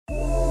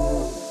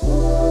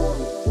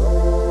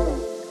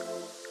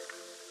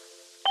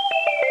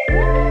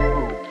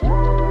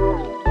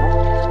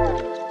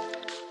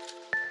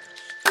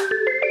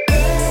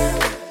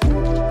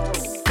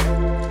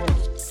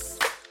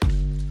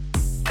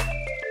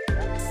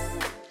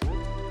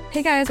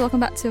Hey guys, welcome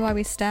back to Why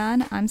We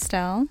Stan. I'm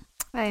Stel.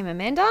 I'm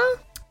Amanda.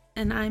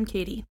 And I'm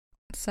Katie.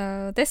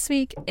 So this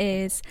week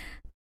is...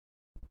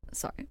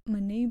 Sorry, my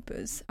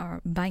neighbours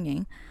are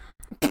banging.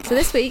 So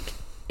this week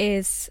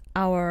is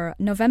our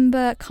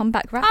November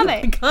comeback wrap. Oh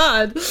my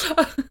god.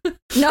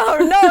 No,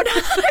 not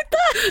like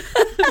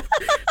that.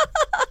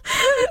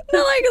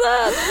 Not like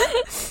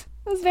that.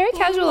 It was very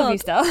casual of you,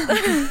 Stel.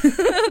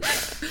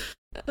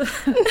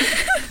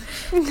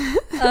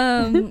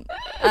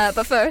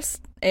 But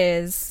first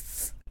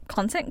is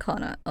Content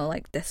Corner, or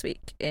like this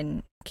week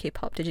in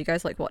K-pop. Did you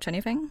guys like watch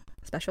anything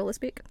special this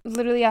week?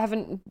 Literally, I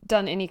haven't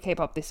done any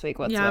K-pop this week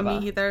whatsoever. Yeah,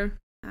 me either.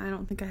 I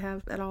don't think I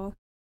have at all.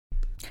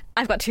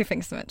 I've got two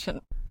things to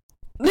mention.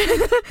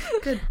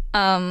 Good.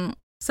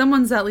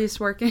 Someone's at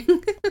least working.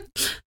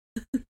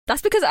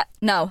 That's because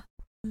no,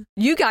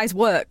 you guys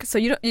work, so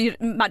you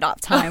might not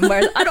have time.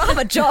 Whereas I don't have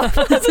a job,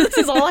 so this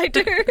is all I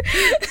do.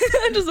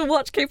 I just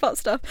watch K-pop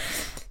stuff.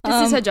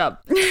 This is her job.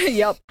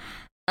 Yep.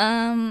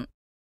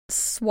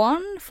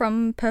 Swan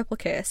from Purple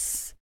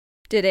Kiss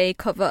did a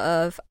cover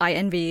of I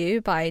Envy You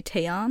by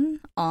Taeyeon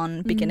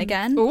on Begin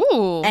Again.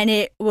 Ooh. And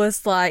it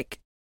was like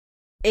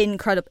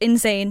incredible.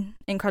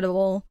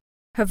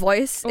 Her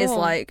voice is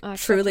like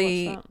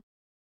truly,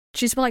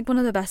 she's like one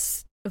of the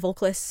best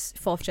vocalists,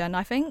 4th gen,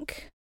 I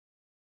think.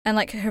 And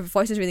like her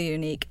voice is really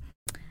unique.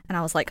 And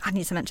I was like, I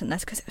need to mention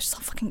this because it was so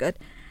fucking good.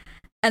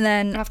 And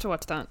then I have to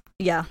watch that.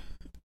 yeah.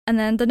 And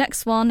then the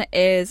next one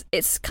is,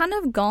 it's kind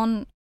of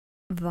gone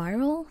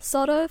viral,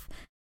 sort of,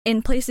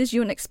 in places you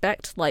wouldn't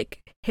expect, like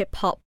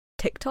hip-hop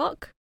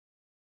TikTok.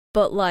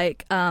 But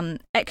like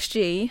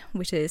XG,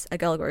 which is a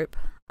girl group,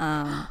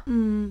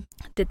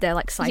 did their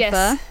like cypher.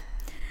 Yes.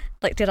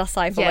 Like did a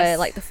cypher where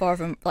like four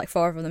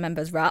of the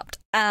members rapped,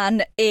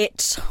 and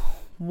it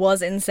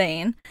was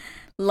insane.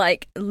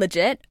 Like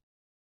legit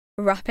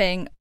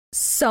rapping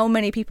so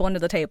many people under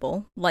the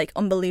table, like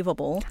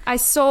unbelievable. I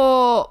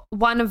saw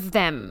one of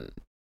them.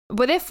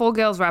 Were there 4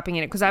 girls rapping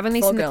in it? Because I've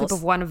only seen the clip girls.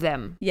 of one of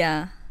them.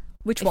 Yeah.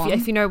 Which one?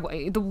 If you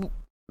know,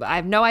 I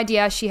have no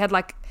idea. She had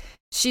like,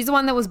 she's the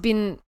one that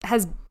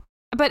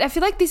but I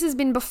feel like this has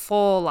been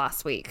before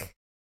last week.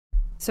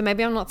 So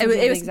maybe I'm not thinking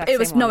of the exact same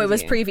one it was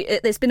as you.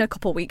 previous. It's been a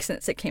couple of weeks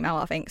since it came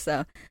out, I think.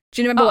 So,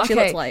 do you remember what she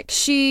looked like?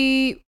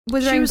 She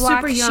was She wearing was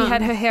black. super She young.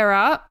 had her hair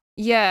up.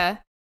 Yeah,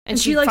 And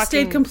she like stayed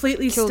fucking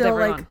completely killed still,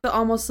 everyone. like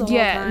almost the whole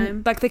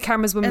time. like the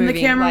cameras were And moving.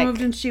 the camera like,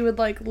 moved, and she would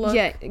like look.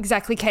 Yeah,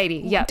 exactly,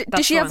 Katie. Yeah.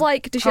 Did she have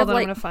like? Did she have I'm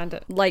like? gonna find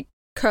it. Like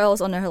curls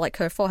on her like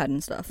her forehead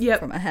and stuff. Yep.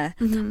 From her hair.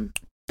 Mm-hmm.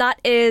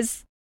 That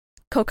is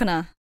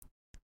Kokona.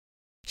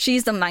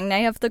 She's the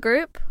magne of the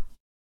group.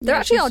 They're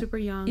actually all super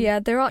young. Yeah,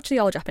 they're actually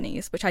all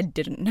Japanese, which I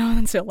didn't know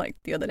until like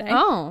the other day.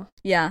 Oh,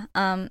 Yeah,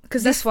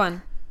 because this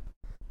one.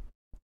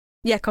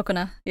 yeah,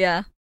 Kokona,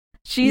 yeah,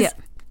 she's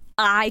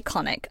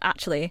iconic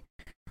actually.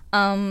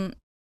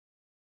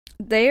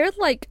 They're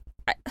like,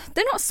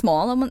 they're not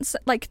small. I wouldn't say,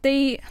 like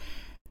they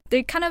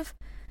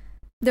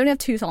only have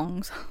 2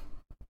 songs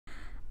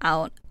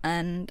out,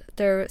 and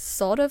they're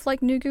sort of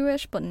like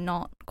Nugu-ish, but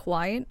not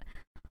quite.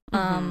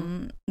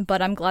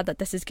 But I'm glad that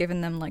this has given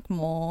them like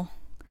more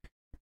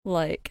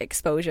like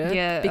exposure.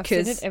 Yeah,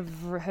 because I've seen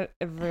it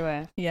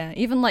everywhere. yeah,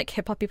 even like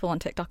hip hop people on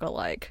TikTok are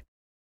like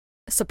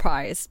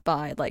surprised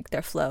by like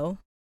their flow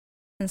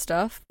and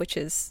stuff, which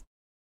is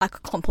a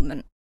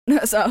compliment.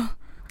 So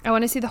I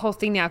want to see the whole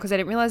thing now because I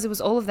didn't realize it was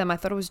all of them. I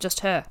thought it was just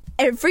her.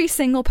 every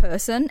single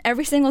person,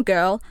 every single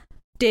girl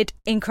did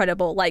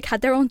incredible. Like had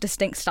their own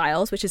distinct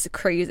styles, which is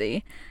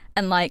crazy,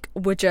 and like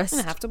were just I'm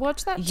gonna have to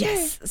watch that.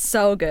 yes,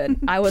 so good.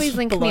 I was Please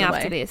link blown me away.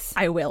 after this.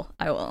 I will.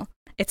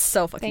 It's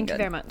so fucking Thank good. you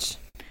very much.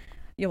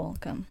 You're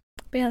welcome.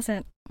 But yeah, that's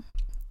it.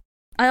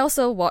 I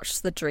also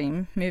watched the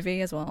Dream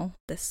movie as well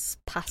this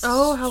past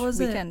Oh, how was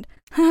it? weekend.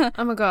 Oh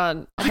my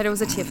god, I heard it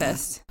was a tear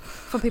fest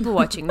for people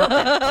watching, not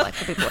them, but like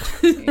for people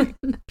watching.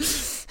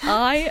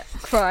 I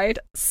cried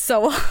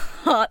so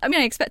hard. I mean,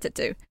 I expected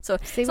to, so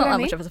See it's what not I that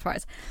mean? much of a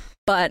surprise.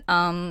 But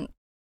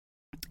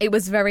it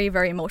was very,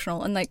 very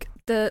emotional. And like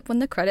when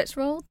the credits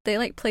rolled, they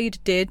like played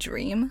Dear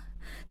Dream,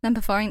 then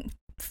performing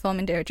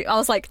Dear Dream. I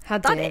was like, How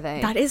dare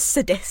they? That is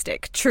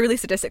sadistic, truly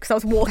sadistic. Because I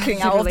was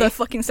walking out of the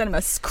fucking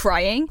cinema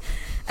crying,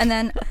 and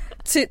then.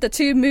 The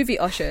 2 movie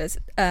ushers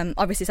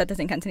obviously said this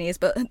in Cantonese,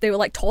 but they were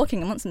like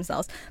talking amongst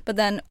themselves. But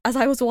then as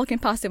I was walking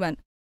past, they went,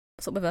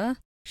 "What's up with her?"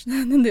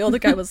 And then the other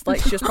guy was like,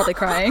 "She was probably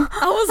crying."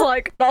 I was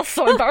like, "That's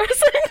so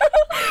embarrassing."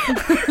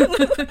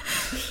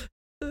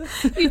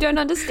 You don't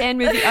understand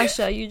movie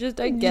Usher. You just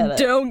don't get it.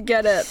 Don't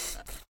get it.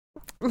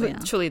 Yeah.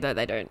 Truly, though,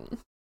 they don't.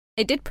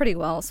 It did pretty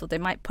well, so they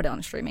might put it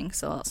on streaming.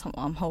 So that's what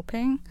I'm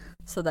hoping,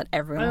 so that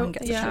everyone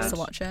gets a chance to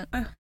watch it.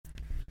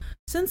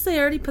 Since they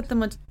already put that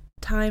much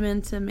time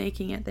into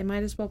making it, they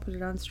might as well put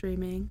it on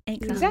streaming.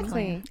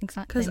 Exactly.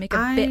 Because Make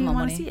a bit more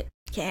money. See it.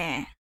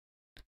 Yeah.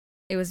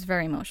 It was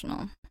very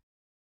emotional.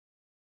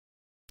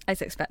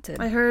 As expected.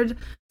 I heard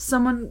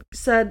someone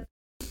said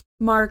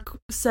Mark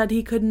said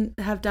he couldn't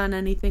have done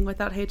anything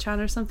without Haechan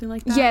or something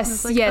like that.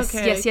 Yes, like, yes,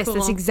 okay, yes. cool.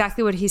 That's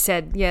exactly what he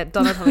said. Yeah,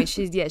 Donna told me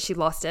she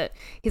lost it.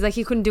 He's like,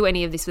 he couldn't do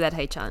any of this without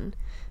Haechan.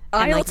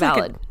 And like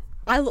valid.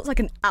 I looked like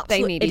an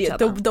absolute need each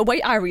idiot. other. The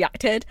way I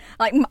reacted,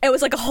 like it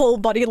was like a whole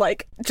body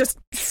like just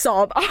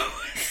sob. I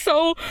was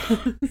so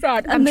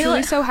sad. I'm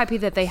truly so happy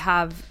that they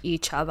have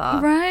each other,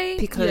 right?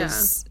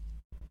 Because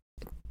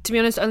to be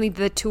honest, only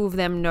the two of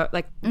them know.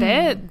 Like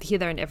they're here,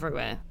 there, and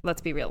everywhere.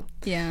 Let's be real.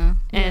 Yeah,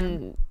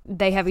 and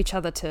they have each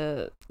other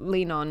to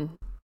lean on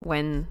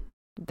when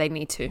they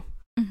need to.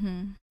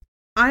 Mm-hmm.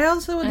 I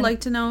also would like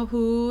to know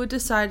who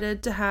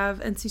decided to have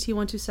NCT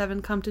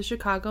 127 come to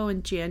Chicago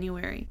in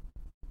January.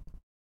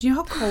 Do you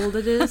know how cold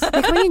it is?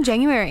 They're coming in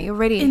January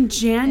already. In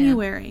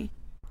January.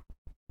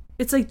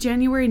 It's like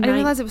January 9th. I didn't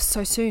realize it was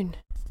so soon.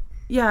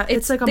 Yeah,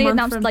 it's like a they month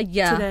announced, from like,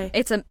 today.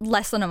 It's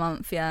less than a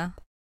month,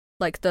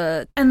 Like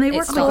and they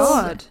were it's cold.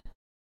 God.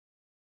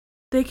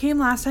 They came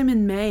last time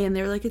in May and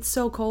they were like, it's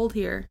so cold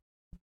here.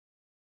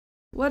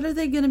 What are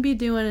they going to be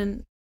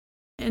doing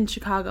in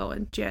Chicago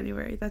in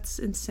January? That's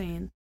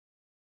insane.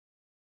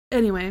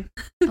 Anyway.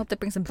 I hope they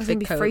bring some It's going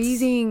big to be coats.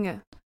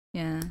 freezing.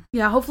 Yeah.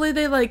 Yeah, hopefully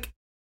they like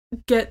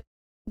get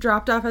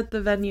dropped off at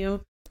the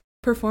venue,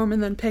 perform,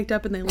 and then picked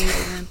up and they leave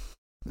again.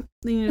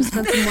 They need to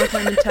spend some more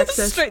time in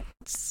Texas. Straight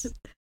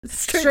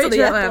to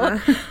the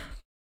Atlanta.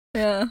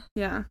 Yeah.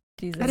 Yeah.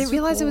 Jesus. I didn't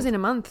realize it was in a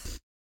month.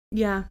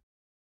 Yeah.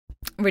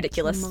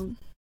 Ridiculous.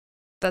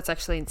 That's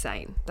actually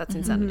insane. That's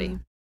insanity.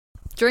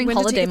 During When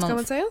do holiday tickets go on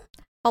month. sale?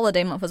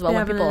 Holiday month as well, They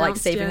when haven't people are like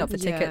announced saving yet. up for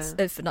tickets,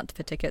 Yeah. not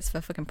for tickets, for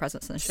fucking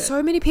presents and shit.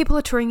 So many people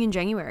are touring in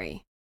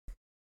January.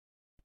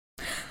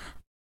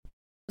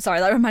 Sorry,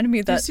 that reminded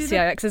me that see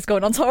CIX is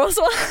going on tour as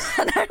well,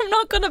 and I'm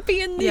not gonna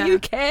be in the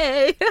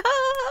UK.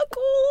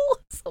 Cool,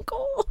 so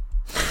cool.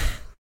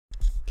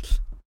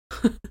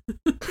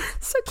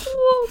 So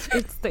cool.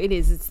 It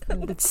is. It's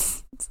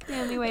the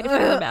only way to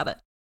feel about it.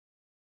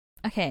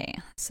 Okay,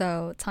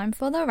 so time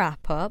for the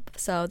wrap up.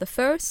 So the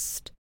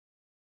first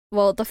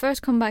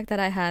comeback that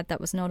I had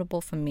that was notable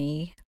for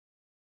me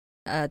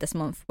this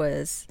month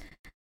was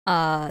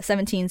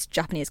 17's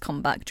Japanese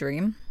comeback,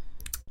 Dream.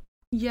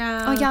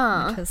 Yeah. Oh,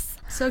 yeah. Which was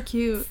So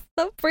cute.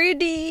 so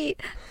pretty.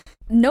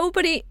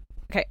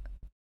 Okay,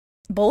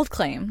 bold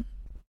claim.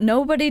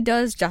 Nobody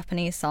does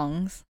Japanese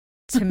songs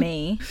to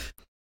me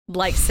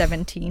like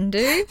 17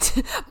 do.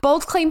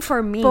 Bold claim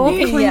for me. Bold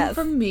claim Yes.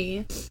 from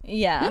me.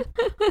 Yeah.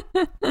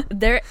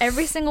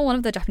 Every single one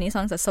of the Japanese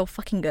songs are so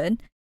fucking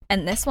good.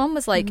 And this one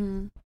was like,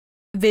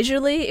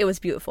 visually, it was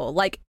beautiful.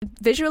 Like,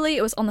 visually,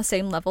 it was on the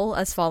same level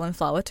as Fallen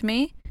Flower to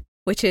me,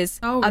 which is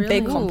a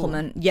big really?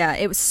 compliment. Yeah,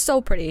 it was so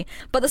pretty.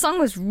 But the song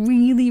was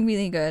really,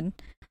 really good.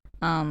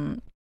 I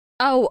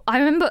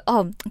remember,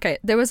 okay,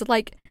 there was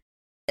like,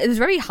 it was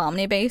very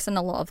harmony based in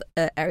a lot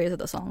of areas of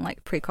the song,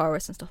 like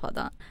pre-chorus and stuff like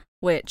that,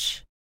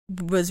 which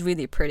was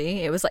really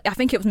pretty. It was like, I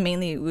think it was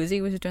mainly Uzi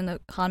was doing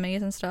the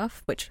harmonies and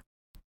stuff, which,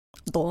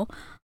 but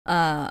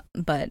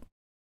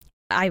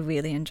I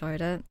really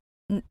enjoyed it.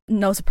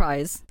 No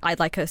surprise, I'd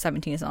like a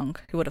 17 song.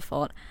 Who would have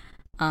thought?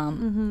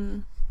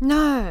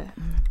 No.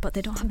 But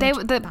they don't have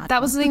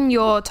that was in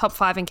your top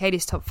 5 and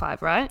Katie's top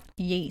 5, right?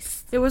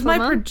 Yes. It was For my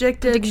mine?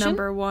 prediction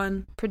number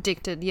 1.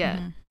 Predicted, yeah.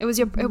 Mm-hmm. It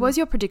was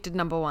your predicted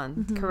number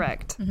 1,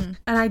 correct. And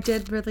I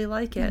did really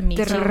like it. Me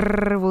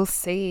too. We'll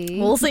see.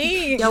 We'll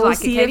see. Yeah, you we'll like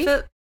it, see Katie? if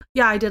it.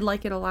 Yeah, I did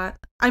like it a lot.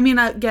 I mean,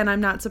 again, I'm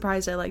not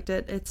surprised I liked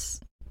it.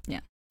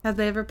 Have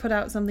they ever put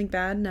out something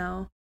bad?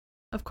 No.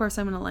 Of course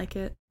I'm going to like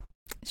it.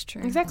 It's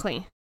true.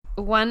 Exactly.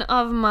 One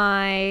of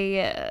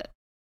my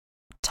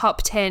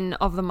top 10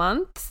 of the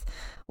month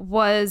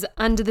was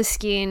Under the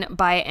Skin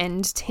by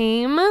End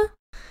Team. Which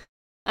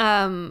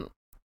I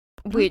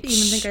don't even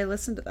think I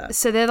listened to that.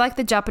 So they're like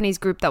the Japanese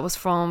group that was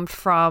formed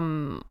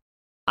from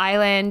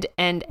Island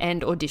and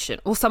End Audition.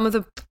 Well, some of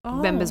the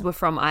members were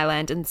from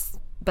Island,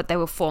 but they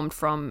were formed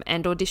from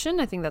End Audition.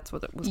 I think that's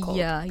what it was called.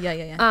 Yeah.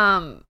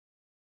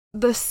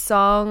 The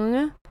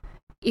song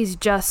is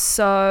just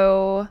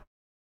so...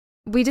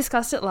 We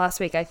discussed it last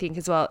week, I think,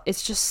 as well.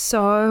 It's just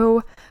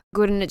so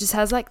good, and it just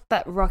has like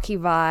that rocky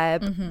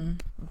vibe,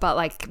 but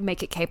like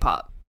make it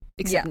K-pop.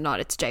 Except not,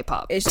 it's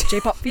J-pop. It's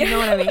J-pop. You know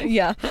what I mean?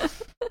 Yeah.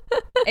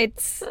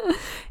 It's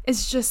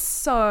just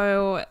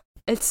so...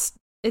 It's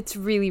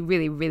really,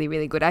 really, really,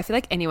 really good. I feel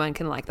like anyone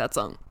can like that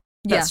song.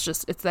 That's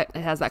just... It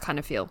has that kind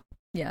of feel.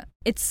 Yeah.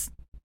 It's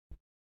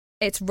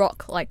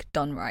rock, like,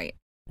 done right,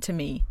 to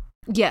me.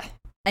 Yeah.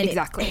 And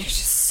exactly. It's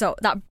just so...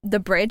 The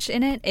bridge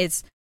in it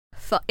is...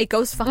 it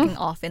goes fucking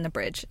off in the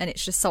bridge, and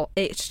it's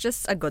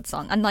just a good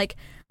song. And like,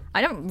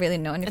 I don't really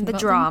know anything and the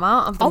about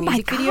drama them. of the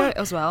music video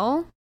as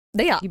well.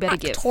 They are You better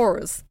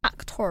actors.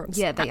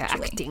 Yeah, they actually.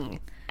 are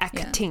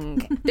acting.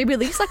 Yeah. They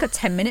released like a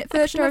 10-minute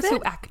version of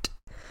it. Act.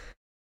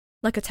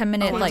 Like a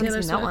 10-minute, like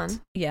Taylor that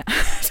one. Yeah.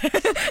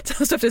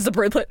 Taylor Swift is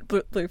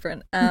the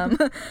blueprint. I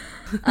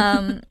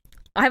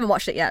haven't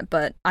watched it yet,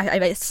 but I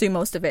assume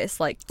most of it is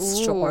like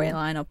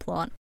storyline or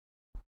plot.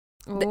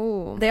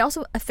 They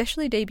also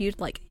officially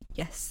debuted like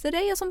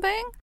yesterday or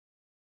something,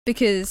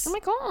 because oh my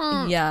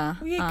god, yeah,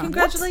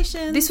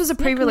 congratulations. This was a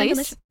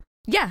pre-release.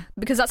 Yeah,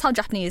 because that's how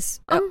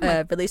Japanese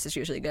releases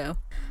usually go.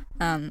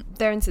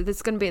 They're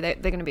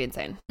gonna be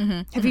insane.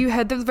 Mm-hmm. Have you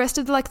heard the rest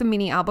of the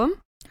mini album?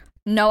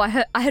 No, I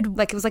heard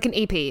Like it was like an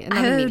EP,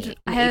 another mini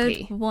I heard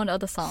EP. one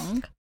other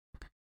song.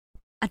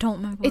 I don't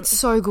remember. It's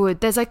so good.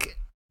 There's like,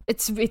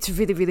 it's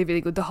really, really,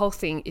 really good. The whole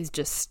thing is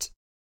just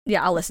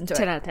yeah, I'll listen to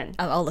 10 it. out of 10.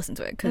 I'll listen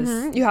to it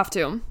because You have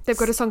to. They've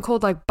got a song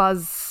called like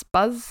Buzz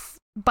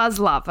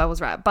Love. I was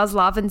right. Buzz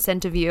Love and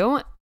Center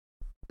View.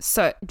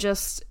 So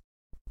just,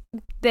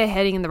 they're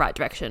heading in the right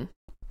direction.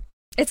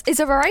 it's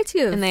a variety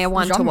of And they are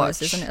one to genres,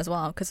 watch. isn't it, as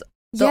well? Because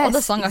the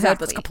other song I heard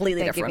was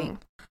completely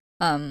different.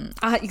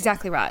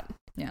 Exactly right.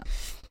 Yeah.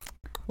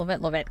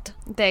 Love it.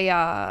 They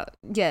are,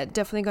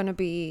 definitely going to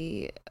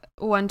be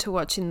one to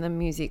watch in the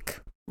music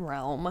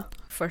realm.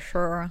 For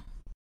sure.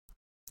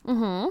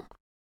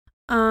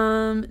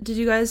 Did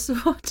you guys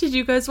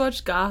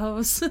watch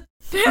Gahos?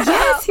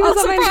 Yes, he was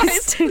on my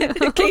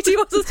list. Katie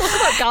wants to talk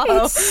about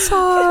Gaho.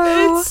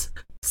 It's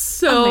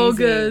so amazing.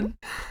 good.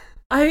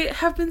 I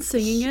have been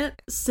singing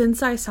it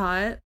since I saw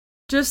it.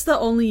 Just the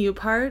Only You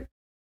part,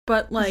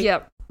 but like,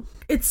 Yep,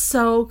 it's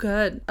so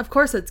good. Of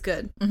course, it's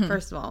good. Mhm.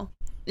 First of all,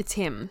 it's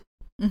him.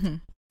 Mm-hmm.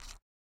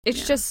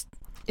 It's just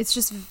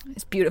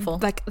it's beautiful.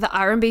 Like the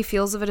R&B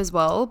feels of it as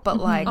well, but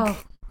like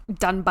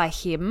done by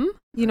him.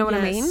 You know what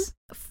I mean? Yes.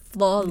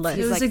 Flawless.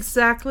 It was like-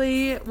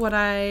 exactly what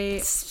I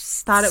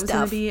thought it was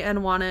going to be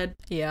and wanted.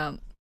 Yeah.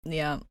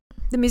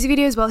 The music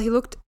video as well, he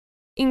looked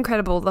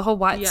incredible. The whole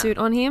white Yeah. suit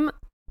on him.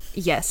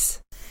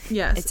 Yes.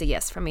 Yes. It's a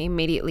yes from me.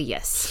 Immediately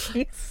yes.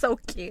 He's so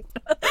cute.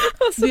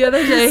 The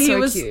other day he So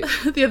was cute.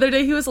 the other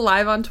day he was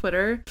live on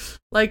Twitter,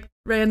 like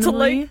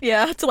randomly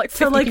to like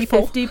 50 to like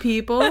people. 50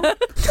 people, and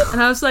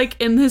I was like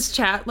in his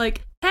chat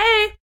like,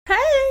 hey.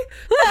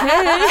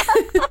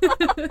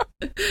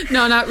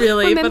 No, not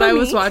really, Remember but I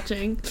was me?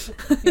 watching.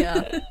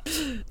 Yeah.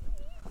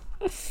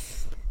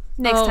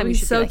 Next time you he's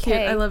should so be like, cute.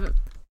 hey. I love it.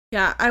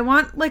 Yeah, I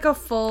want like a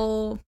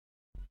full,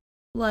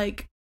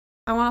 like,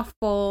 I want a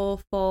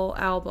full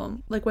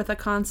album, like with a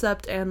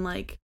concept and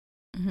like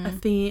a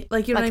theme.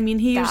 Like, you know Like what I mean?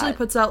 He usually that.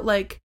 puts out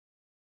like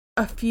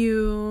a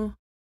few,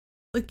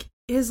 like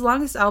his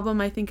longest album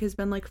I think has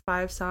been like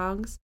 5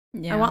 songs.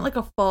 Yeah. I want like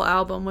a full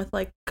album with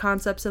like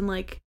concepts and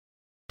like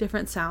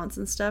different sounds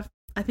and stuff.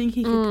 I think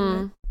he could do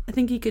it. I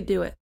think he could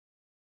do it.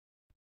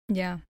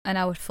 Yeah, and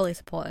I would fully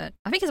support it.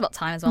 I think it's about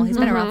time as well. He's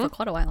been around Mhm. for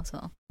quite a while,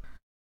 so.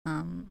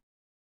 Yeah,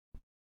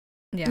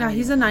 Yeah, really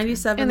he's a want to watch him.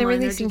 97 And they're liner.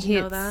 releasing Did you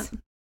know hits. that?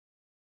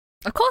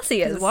 Of course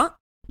he is. What?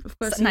 Of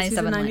course, It's he's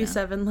a 97 liner.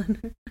 97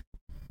 liner.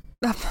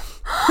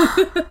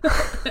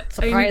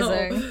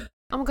 Surprising.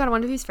 Oh my god, I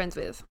wonder who he's friends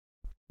with.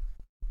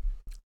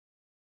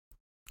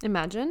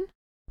 Imagine.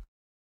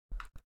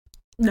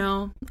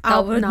 No, That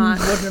I'll would not.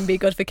 wouldn't be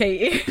good for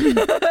Katie.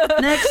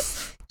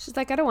 Next. She's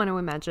like, I don't want to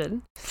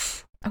imagine.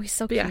 Oh, he's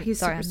so But cute. yeah, he's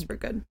Sorry, super, I'm super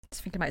good.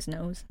 just thinking about his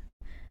nose.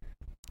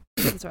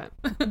 That's right.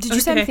 Did you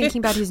say I'm Okay. thinking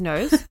about his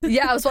nose?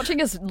 Yeah, I was watching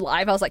his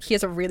live. I was like, he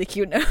has a really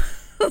cute nose.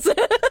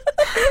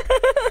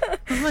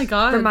 Oh my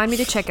god. Remind me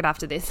to check it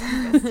after this.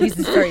 He's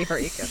very,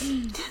 very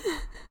good.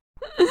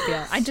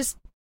 Yeah,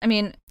 I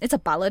mean, it's a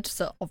ballad,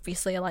 so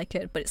obviously I like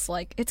it, but it's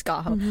like, it's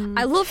Gaho. Mhm.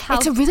 I love how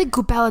It's a really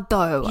good ballad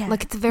though. Yeah.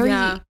 Like it's very.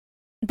 Yeah.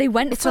 they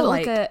went It's for not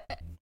like, like a.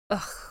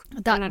 Ugh. I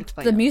don't know how to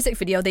explain the it. music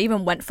video, they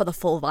even went for the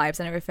full vibes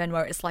and everything,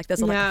 where it's like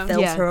there's like Yeah. a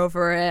filter Yeah.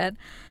 over it,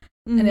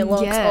 and it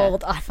looks Yeah.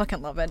 old. I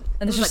fucking love it.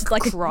 And It's it's just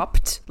like,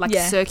 cropped, like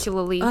Yeah.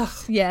 circularly. Ugh,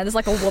 yeah, there's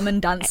like a woman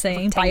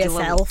dancing by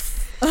Rectangular.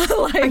 herself. I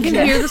Like, can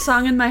hear the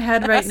song in my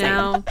head right Same.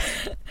 now.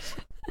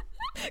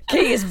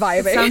 Kate is It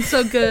vibing. sounds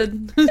so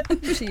good.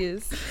 She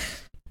is.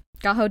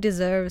 Gaho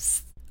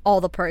deserves all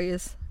the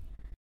praise.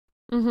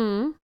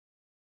 Mm-hmm.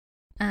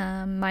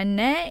 My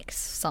next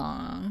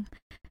song,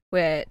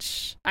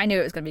 which I knew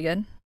it was going to be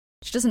good.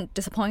 She doesn't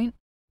disappoint.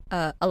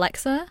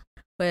 Alexa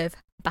with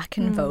Back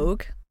in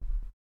Vogue.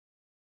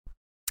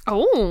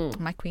 Oh.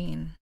 My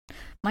queen.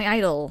 My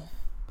idol.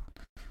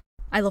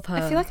 I love her.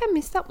 I feel like I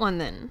missed that one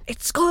then.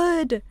 It's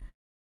good.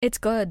 It's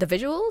good. The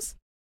visuals?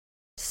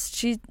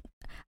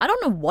 I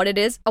don't know what it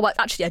is. Oh, well,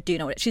 actually, I do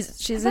know it.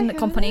 She's Have in I a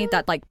company heard?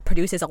 that like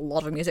produces a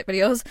lot of music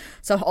videos,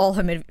 so all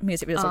her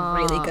music videos are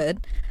really Ah.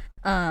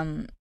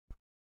 good.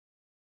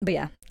 But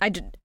yeah,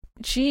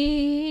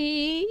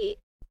 she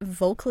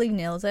vocally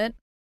nails it,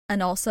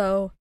 and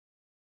also,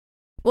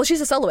 well,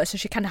 she's a soloist, so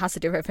she kind of has to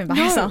do everything by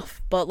No.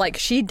 herself. But like,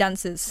 she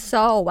dances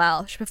so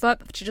well.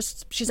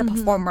 She's a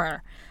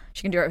performer.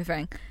 She can do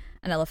everything,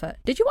 and I love her.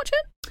 Did you watch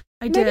it?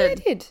 I Maybe I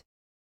did. did.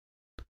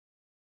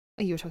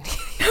 Oh, you were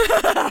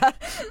talking.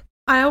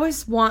 I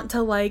always want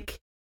to like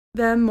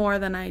them more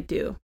than I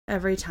do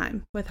every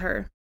time with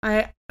her.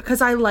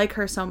 Because I like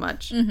her so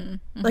much,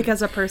 like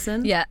as a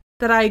person. Yeah.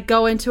 That I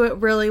go into it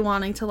really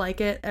wanting to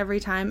like it every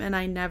time, and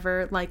I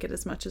never like it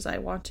as much as I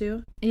want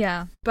to.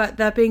 Yeah. But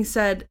that being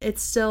said, it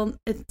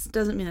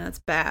doesn't mean that it's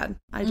bad.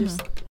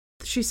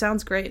 She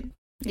sounds great.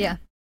 Yeah.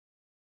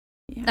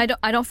 Yeah.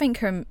 I don't think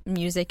her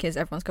music is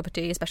everyone's cup of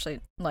tea,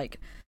 especially like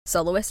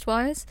soloist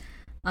wise.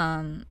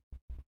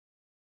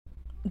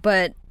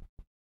 But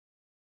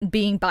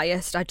being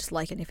biased, I just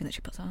like anything that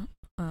she puts out.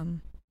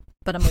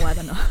 but I'm aware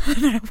that not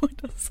everyone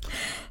does.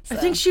 So. I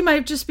think she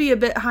might just be a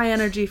bit high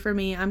energy for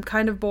me. I'm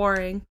kind of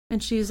boring,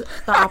 and she's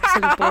the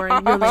opposite of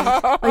boring. Really,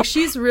 like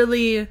she's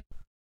really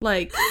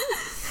like,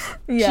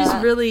 she's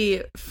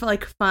really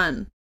like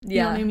fun.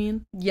 You know what I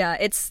mean? Yeah,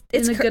 it's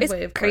in a good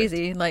way, of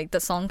crazy. course. Like the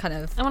song kind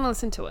of. I want to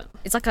listen to it.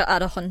 It's like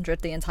at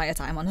 100 the entire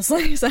time,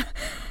 honestly. So.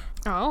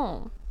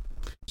 Oh,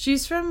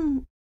 she's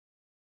from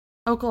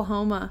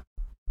Oklahoma.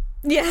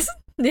 Yes,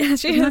 yeah,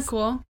 she Isn't is. that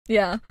cool?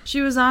 Yeah,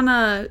 she was on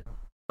a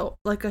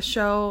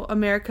show,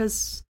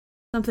 America's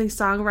something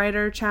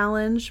songwriter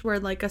challenge, where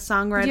like a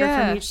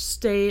songwriter from each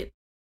state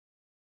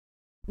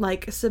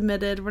like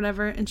submitted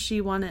whatever, and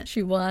she won it.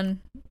 She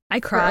won. I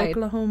cried.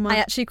 Oklahoma. I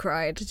actually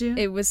cried. Did you?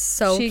 It was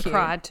so she cute.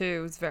 cried too.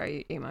 It was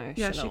very emotional.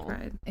 Yeah, she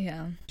cried.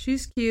 Yeah.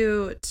 She's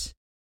cute.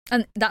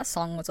 And that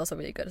song was also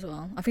really good as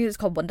well. I think it's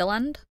called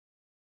Wonderland.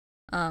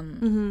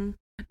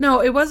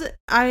 No, it wasn't.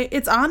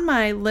 It's on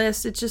my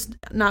list. It's just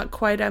not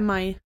quite at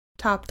my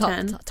top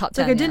 10. Top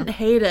 10. Like I didn't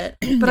hate it,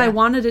 but I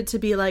wanted it to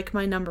be like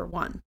my number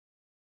one.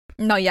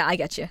 No, yeah, I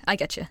get you.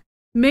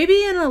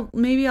 Maybe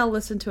I'll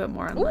listen to it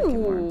more and like it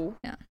more.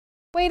 Yeah.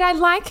 Wait, I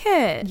like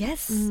it.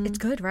 Yes, it's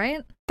good,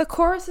 right? The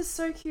chorus is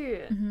so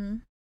cute. Mm-hmm.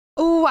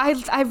 Oh,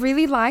 I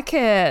really like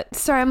it.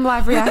 Sorry, I'm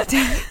live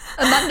reacting.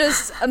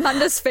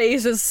 Amanda's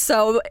face is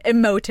so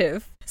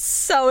emotive.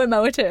 So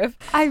emotive.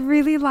 I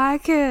really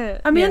like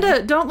it.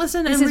 Amanda, don't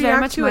listen and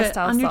react to it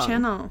on your song.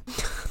 channel.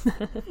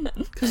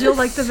 Because you'll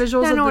like the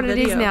visuals of the video. I know what it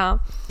is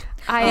now.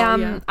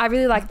 I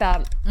really like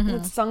that.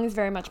 The song is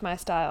very much my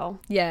style.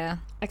 Yeah.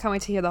 I can't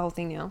wait to hear the whole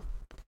thing now.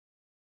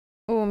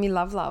 Oh, me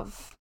love. Me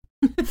love.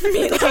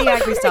 Okay, yeah, I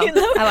agree, style.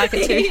 I like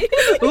it too.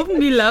 Oh,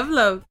 me love.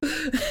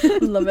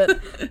 Love it.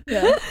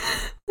 Yeah.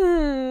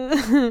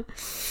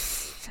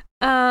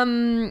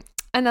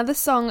 Another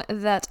song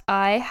that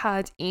I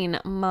had in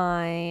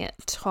my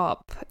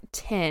top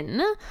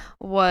 10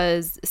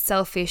 was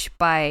Selfish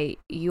by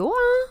Yua.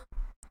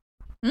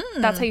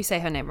 That's how you say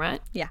her name,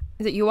 right? Yeah.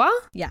 Is it Yua?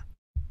 Yeah.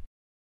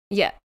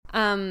 Yeah.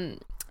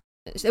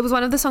 It was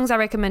one of the songs I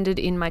recommended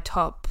in my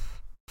top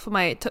for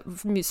my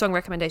song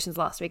recommendations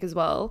last week as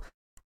well.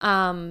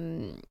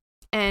 And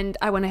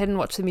I went ahead and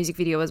watched the music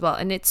video as well.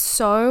 And it's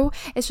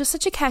just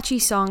such a catchy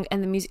song.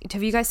 And the music,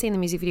 have you guys seen the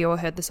music video or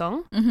heard the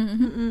song?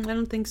 I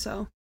don't think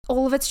so.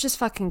 All of it's just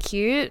fucking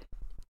cute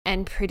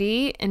and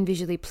pretty and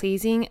visually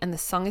pleasing. And the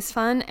song is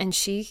fun. And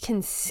she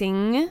can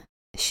sing.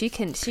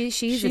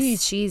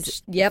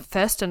 She's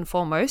first and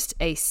foremost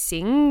a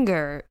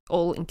singer,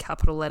 all in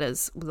capital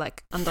letters, with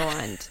like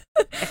underlined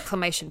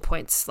exclamation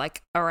points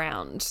like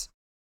around.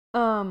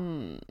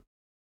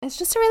 It's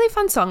just a really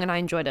fun song and I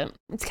enjoyed it.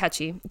 It's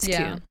catchy. It's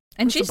cute.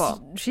 And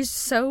she's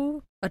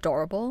so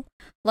adorable.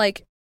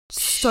 Like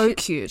so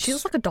cute. She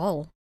looks like a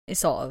doll. It's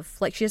sort of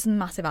like she has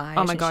massive eyes.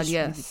 Oh my god, she's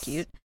yes.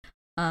 Really cute.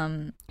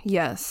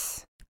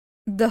 Yes.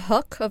 The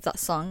hook of that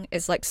song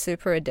is like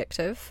super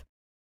addictive.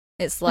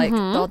 It's like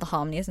all the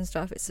harmonies and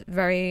stuff.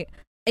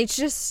 It's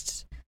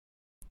just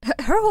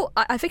her whole.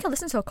 I think I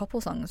listened to a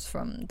couple songs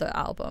from the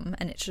album,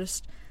 and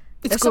there's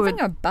something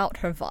about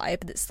her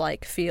vibe that's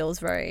like feels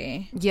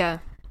very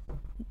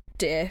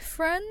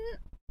different.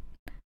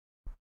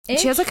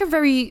 She has like a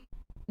very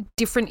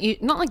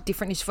different, not like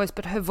different-ish voice,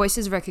 but her voice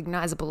is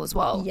recognizable as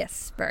well.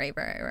 Yes, very,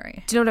 very,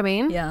 very. Do you know what I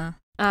mean? Yeah.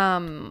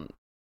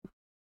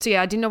 So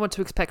yeah, I didn't know what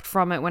to expect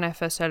from it when I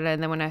first heard it,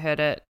 and then when I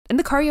heard it, and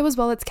the choreo as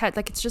well, it's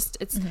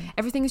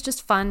everything is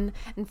just fun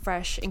and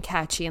fresh and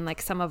catchy and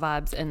like summer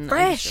vibes, and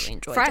fresh. I just really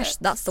enjoyed it. Fresh,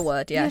 that's the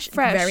word. Yeah,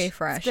 fresh. Very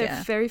fresh.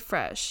 Very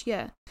fresh.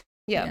 Yeah,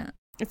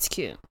 it's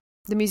cute.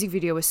 The music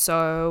video is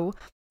so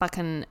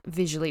fucking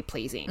visually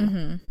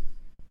pleasing.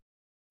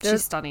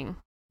 She's stunning.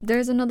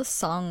 There's another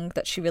song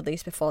that she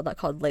released before that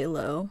called Lay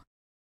Low,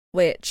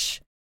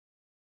 which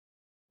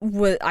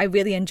I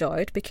really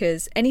enjoyed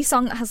because any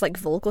song that has like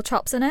vocal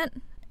chops in it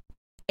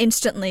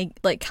instantly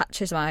like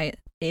catches my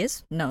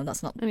ears. No,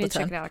 that's not the term.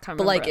 Check it out. I can't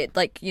but remember like it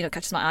like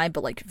catches my eye,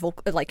 but like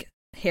like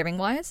hearing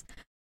wise.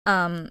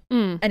 And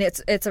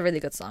it's a really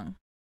good song.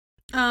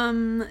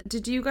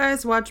 Did you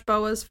guys watch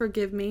Boa's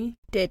Forgive Me?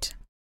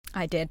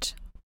 I did.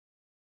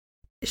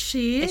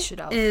 She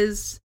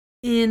is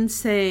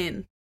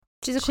insane.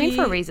 She's a queen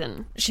for a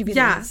reason. She really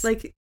is.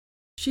 Like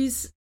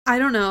she's, I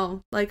don't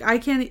know. Like I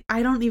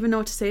don't even know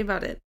what to say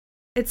about it.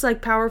 It's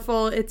like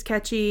powerful. It's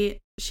catchy.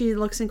 She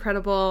looks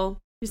incredible.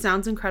 She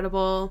sounds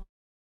incredible.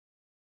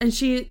 And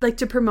she, like,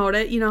 to promote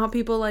it, you know how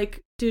people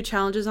like do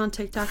challenges on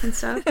TikTok and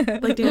stuff?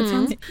 Like dance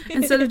songs?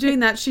 Instead of doing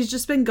that, she's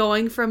just been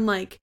going from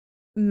like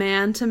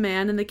man to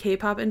man in the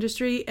K-pop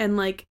industry and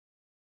like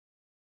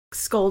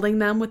scolding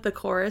them with the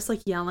chorus,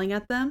 like yelling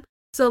at them.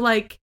 So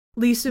like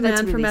Lee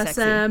Soo-man from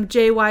SM,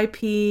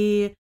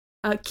 JYP,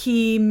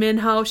 Key,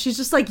 Minho, she's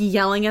just like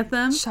yelling at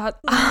them. Shut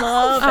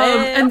up.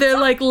 And they're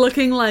like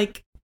looking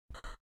like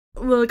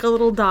a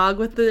little dog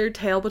with their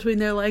tail between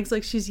their legs,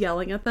 like she's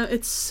yelling at them.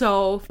 It's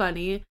so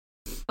funny.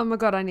 Oh my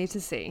god, I need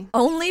to see.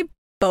 Only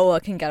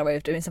Boa can get away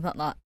with doing something like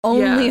that.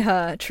 Only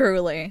her,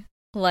 truly.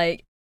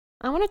 Like,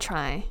 I want to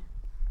try.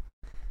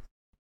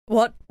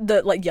 What?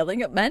 Like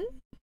yelling at men?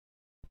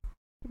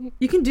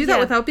 You can do that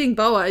without being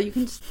Boa. You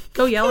can just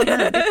go yell at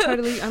him.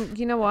 Totally.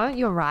 You know what?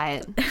 You're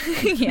right.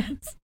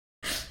 Yes.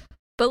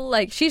 But,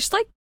 like, she's,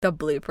 like, the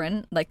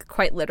blueprint, like,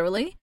 quite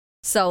literally.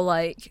 So,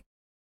 like,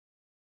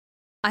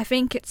 I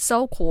think it's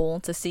so cool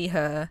to see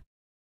her,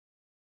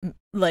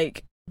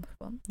 like,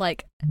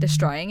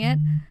 destroying it,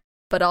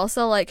 but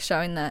also, like,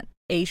 showing that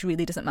age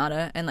really doesn't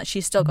matter, and, like,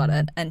 she's still got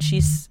it, and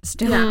she's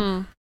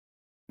still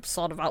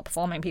sort of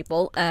outperforming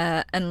people,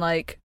 and,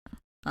 like,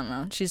 I don't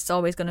know, she's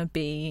always gonna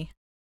be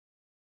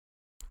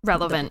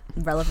relevant,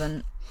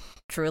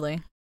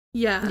 truly.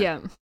 Yeah.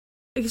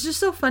 It's just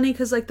so funny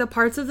because, like, the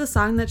parts of the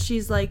song that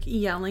she's, like,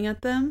 yelling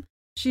at them,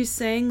 she's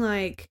saying,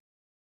 like,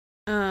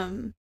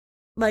 I'm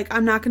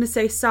not gonna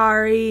say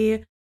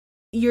sorry,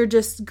 you're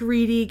just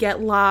greedy,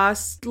 get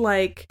lost,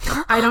 like,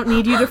 I don't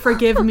need you to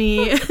forgive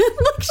me.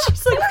 Like,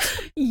 she's,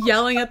 like,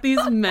 yelling at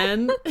these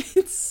men.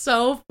 It's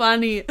so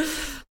funny.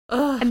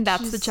 Ugh, and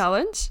that's the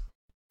challenge?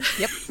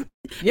 Yep.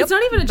 It's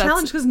not even a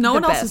challenge because no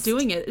one else is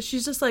doing it.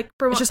 She's just like,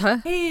 it's just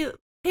her. Hey,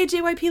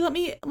 JYP, let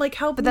me, like,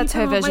 help But me that's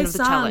her promote version my of the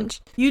song.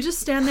 challenge. You just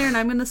stand there and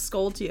I'm going to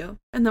scold you.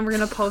 And then we're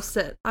going to post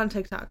it on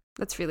TikTok.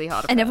 That's really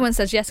hard. And everyone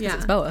says yes because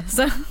it's Boa.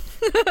 So.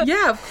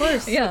 Yeah, of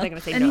course. Yeah. They're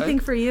gonna say anything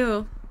no. for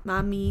you,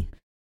 mommy.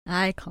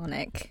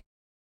 Iconic.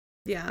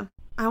 Yeah.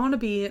 I want to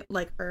be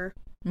like her.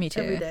 Me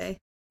too. Every day.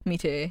 Me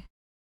too.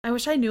 I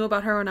wish I knew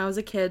about her when I was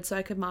a kid so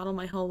I could model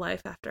my whole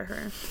life after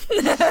her.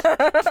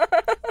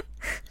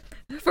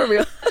 For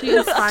real. She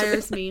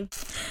inspires me.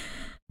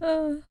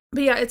 But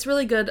yeah, it's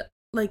really good.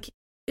 Like,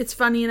 it's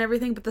funny and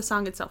everything, but the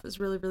song itself is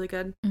really, really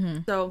good. Mm-hmm.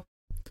 So,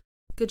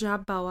 good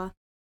job, Boa.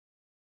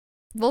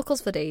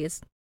 Vocals for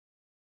days.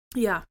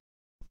 Yeah.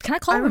 Can I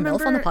call her a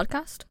MILF on the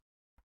podcast?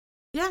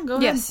 Yeah, go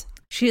ahead. Yes.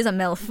 She is a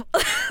MILF.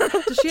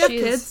 Does she have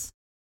kids?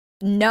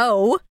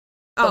 No.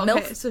 Oh, MILF,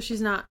 okay. So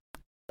she's not.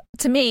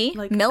 To me,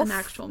 like MILF, an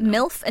actual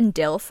MILF and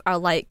DILF are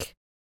like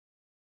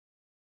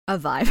a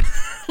vibe.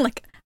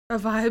 Like a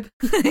vibe.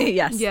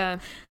 Yes. Yeah.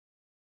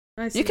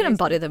 You can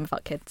embody them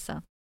without kids,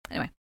 so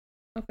anyway.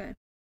 Okay.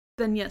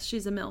 Then yes,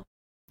 she's a MILF.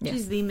 Yes.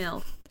 She's the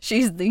MILF.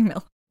 She's the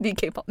MILF. The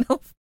K-pop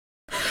MILF.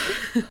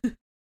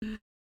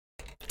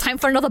 Time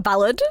for another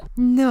ballad.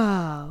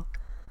 No.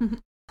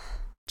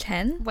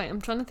 Chen? Wait,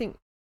 I'm trying to think.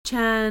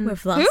 Chen.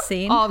 With Last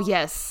Scene. Oh,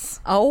 yes.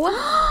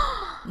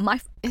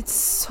 Oh. It's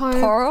so...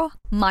 Tore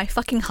my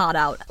fucking heart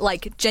out.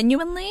 Like,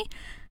 genuinely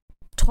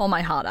tore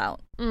my heart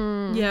out.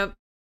 Yep.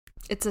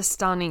 It's a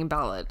stunning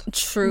ballad.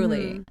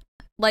 Truly.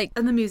 Like,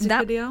 and the music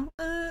video.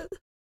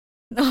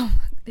 Oh,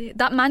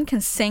 that man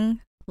can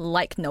sing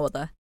like no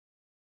other.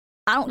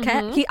 I don't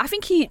care. I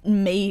think he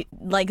may,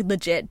 like,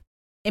 legit,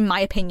 in my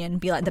opinion,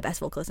 be like the best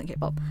vocalist in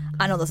K-pop.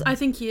 I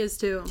think he is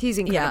too. He's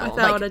incredible.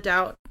 Yeah, without a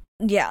doubt.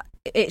 Yeah,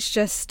 it's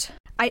just...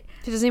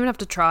 He doesn't even have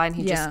to try, and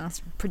he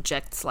just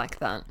projects like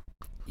that.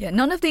 Yeah,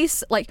 none of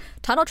these, like,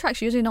 title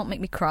tracks usually don't make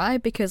me cry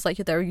because, like,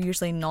 they're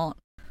usually not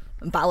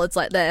ballads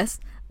like this.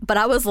 But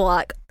I was,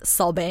 like,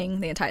 sobbing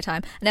the entire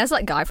time. And there's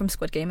that guy from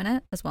Squid Game in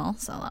it as well,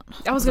 so that...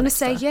 I was going to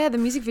say, the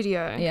music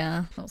video.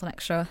 Yeah, that was an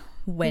extra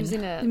win. He was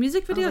in it. The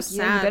music video is sad.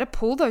 Yeah, you better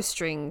pull those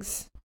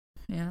strings.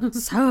 Yeah,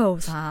 so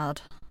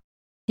sad.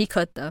 He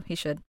could, though. He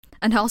should.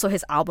 And also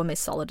his album is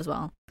solid as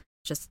well.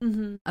 Just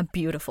a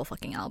beautiful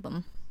fucking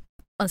album.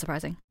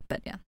 Unsurprising,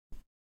 but yeah.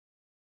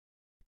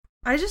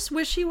 I just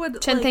wish he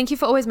would... Chen, thank you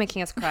for always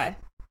making us cry.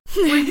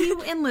 When he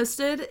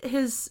enlisted,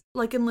 his,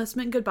 like,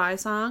 enlistment goodbye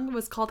song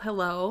was called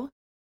Hello.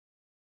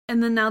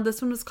 And then now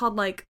this one was called,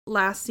 like,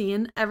 Last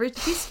Scene.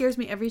 He scares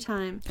me every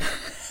time.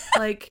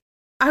 Like,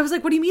 I was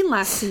like, what do you mean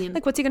last scene?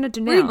 Like, what's he going to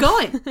do now? Where are you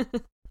going?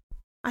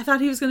 I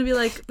thought he was going to be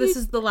like, this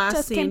is the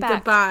last scene,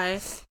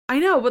 goodbye. I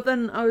know, but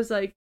then I was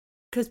like,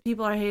 because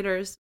people are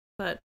haters.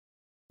 But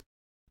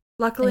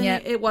luckily,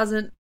 it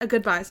wasn't a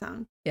goodbye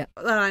song. Yeah.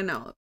 That I know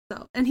of.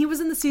 So, and he was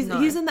in the season.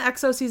 No. He's in the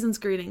EXO season's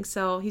greetings,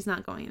 so he's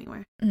not going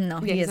anywhere. No,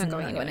 he isn't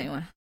going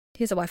anywhere.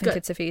 He has a wife and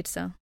kids to feed,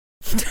 so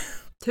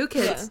 2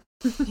 kids.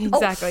 Yeah.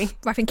 Exactly.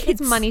 Wife and kids.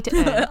 It's money to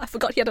earn. I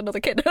forgot he had another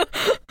kid.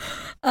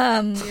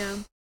 Yeah.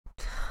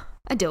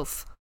 A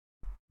DILF.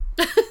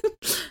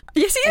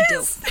 Yes, he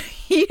is.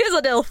 He is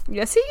a DILF.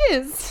 Yes, he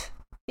is.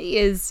 He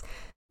is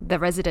the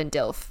resident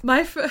DILF.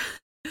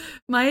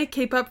 My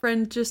K-pop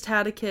friend just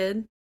had a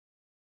kid,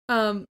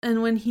 and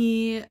when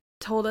he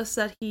told us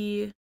that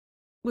he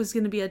was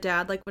going to be a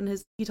dad, like when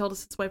he told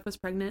us his wife was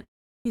pregnant,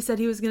 he said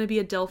he was going to be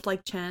a DILF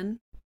like Chen.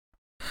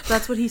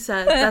 That's what he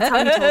said. That's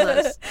how he told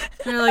us.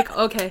 And we're like,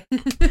 okay.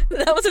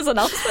 That was his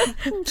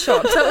announcement?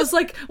 Sure. So it was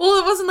like, well,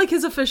 it wasn't like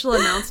his official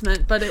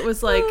announcement, but it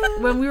was like,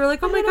 when we were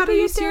like, oh my god, are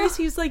you serious?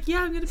 He was like,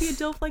 yeah, I'm going to be a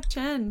DILF like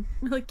Chen.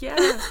 We're like,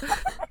 yeah.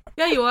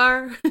 Yeah, you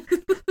are.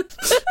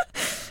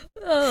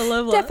 Oh, I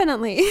love that.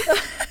 Definitely.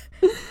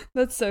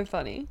 That's so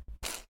funny.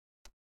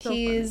 So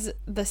He's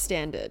the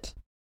standard.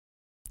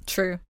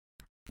 True.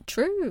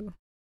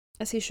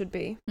 As he should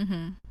be.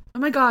 Mm-hmm. Oh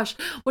my gosh.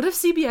 What if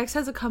CBX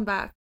has a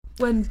comeback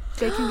when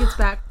Bacon gets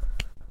back?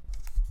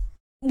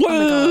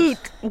 Wait.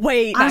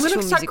 I'm going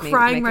to start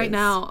crying right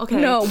now.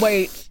 Okay. No,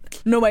 wait.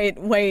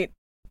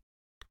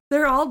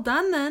 They're all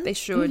done then. They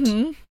should.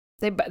 Mm-hmm.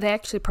 They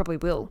actually probably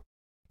will.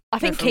 I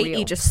think for Katie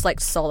real. just like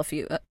saw the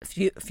future.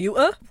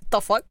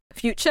 The fuck?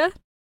 Future?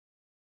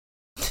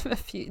 the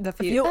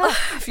future.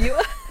 Future?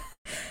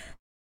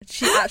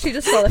 She actually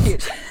just saw the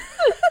future.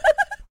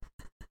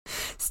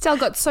 Stell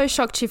got so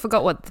shocked she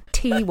forgot what the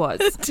T was.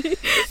 I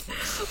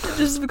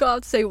just forgot how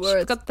to say She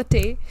words. got the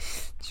T.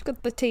 She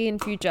got the T in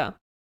future.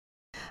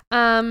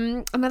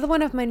 Another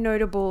one of my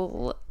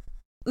notables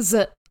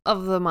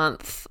of the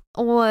month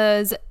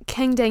was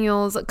King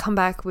Daniel's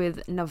comeback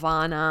with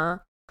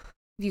Nirvana. Have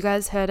you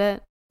guys heard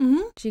it?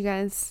 Mm-hmm. Do you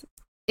guys?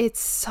 It's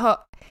so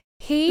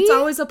It's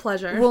always a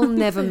pleasure. will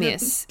never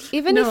miss.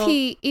 Even if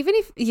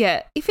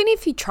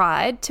he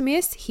tried to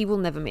miss, he will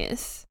never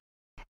miss.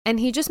 And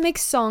he just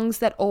makes songs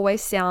that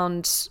always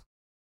sound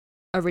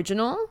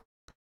original.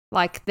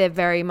 Like they're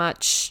very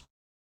much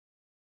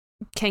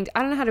King.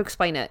 I don't know how to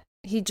explain it.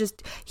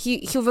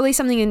 He'll release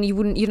something and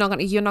you're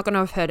not gonna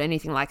have heard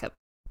anything like it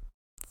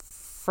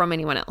from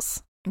anyone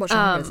else. What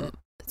genre is it?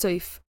 So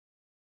if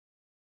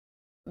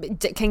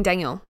King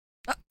Daniel.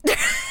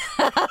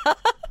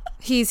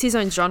 He's his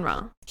own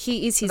genre.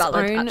 He is his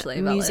own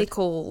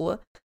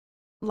musical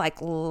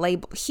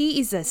label.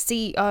 He is a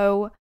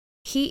CEO.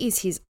 He is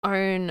his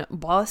own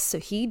boss, so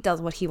he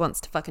does what he wants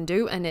to fucking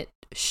do, and it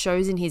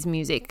shows in his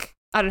music.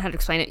 I don't know how to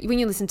explain it. When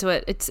you listen to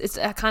it, it's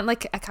I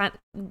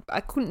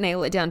couldn't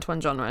nail it down to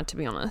one genre, to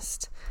be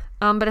honest.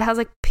 But it has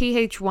like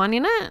PH1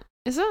 in it.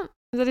 Is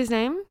that his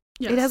name?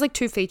 Yes. It has like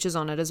 2 features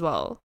on it as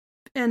well.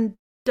 And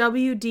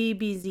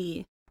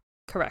WDBZ.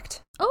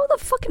 Correct. Oh, the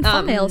fucking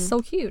thumbnail is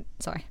so cute.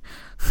 Sorry.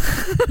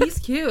 He's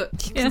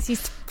cute. Yeah.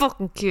 He's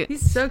fucking cute.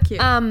 He's so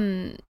cute.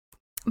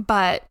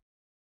 But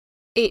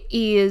it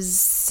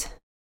is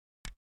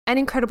an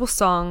incredible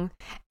song,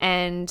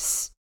 and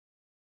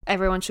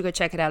everyone should go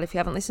check it out if you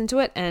haven't listened to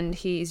it. And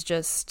he's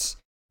just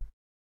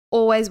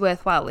always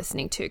worthwhile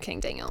listening to. King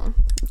Daniel.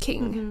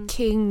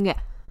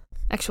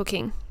 Actual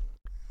king.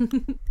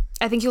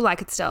 I think you'll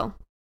like it still.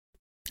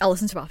 I'll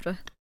listen to it after.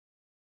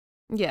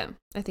 Yeah,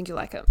 I think you'll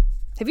like it.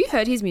 Have you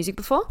heard his music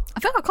before?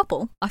 I've heard a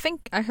couple. I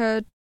think I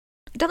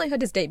definitely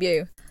heard his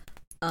debut.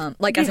 He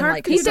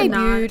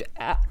debuted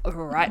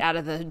right out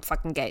of the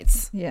fucking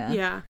gates. Yeah.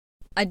 Yeah.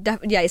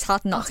 It's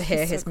hard not to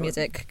hear his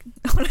music.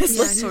 Honestly,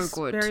 Yeah, so he's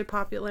good. Very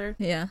popular.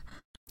 Yeah.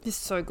 He's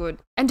so good.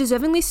 And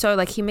deservingly so.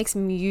 Like, he makes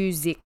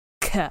music.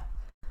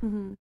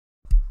 Mm-hmm.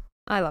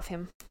 I love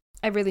him.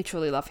 I really,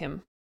 truly love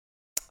him.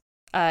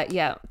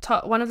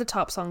 One of the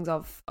top songs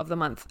of the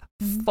month,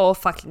 for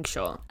fucking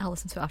sure. I'll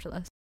listen to it after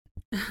this.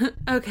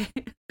 Okay.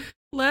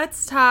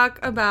 Let's talk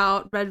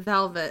about Red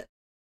Velvet.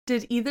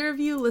 Did either of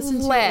you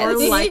listen to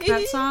or like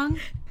that song?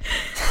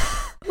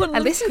 I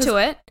listened to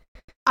it.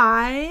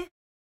 I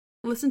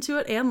listened to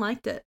it and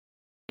liked it.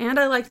 And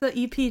I liked the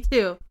EP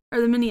too,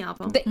 or the mini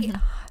album.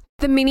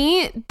 The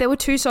mini, there were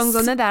 2 songs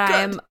on there that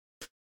I am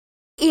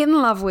in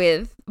love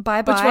with.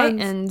 Bye Bye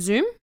and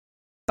Zoom.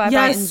 Bye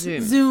Bye and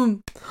Zoom.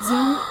 Zoom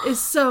is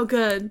so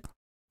good.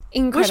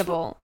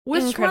 Incredible.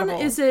 Which one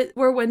is it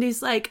where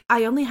Wendy's like,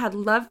 I only had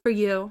love for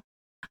you.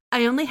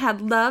 I only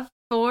had love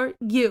for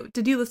you.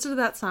 Did you listen to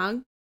that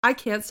song? I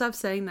can't stop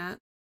saying that.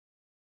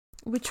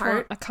 Which part?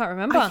 one? I can't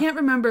remember. I can't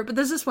remember, but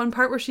there's this one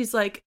part where she's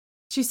like,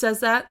 she says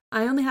that,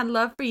 I only had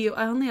love for you.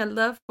 I only had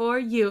love for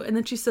you. And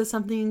then she says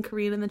something in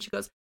Korean and then she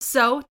goes,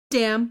 so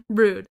damn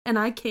rude. And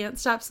I can't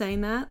stop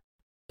saying that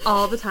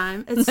all the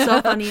time. It's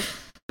so funny.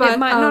 But it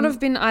might not have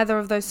been either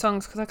of those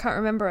songs because I can't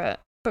remember it.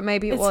 But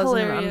maybe it was.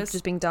 Hilarious. And I'm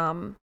just being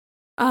dumb.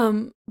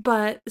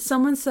 But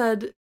someone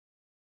said,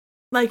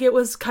 like, it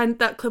was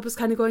that clip was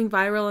kind of going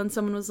viral, and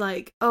someone was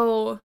like,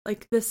 oh,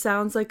 like, this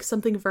sounds like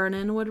something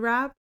Vernon would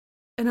rap.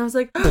 And I was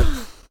like,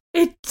 oh,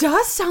 it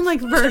does sound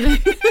like Vernon.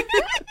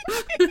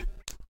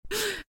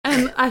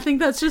 And I think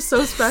that's just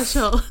so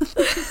special.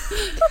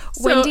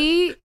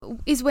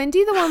 Is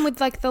Wendy the one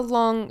with, like, the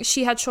long,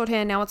 she had short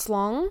hair, now it's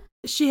long?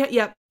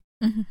 Yep.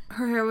 Mm-hmm.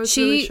 Her hair was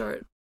really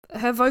short.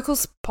 Her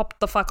vocals popped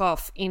the fuck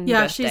off in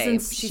Birthday.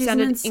 She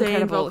sounded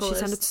incredible.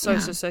 Vocalist.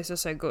 She sounded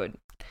so good.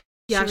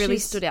 Yeah, she really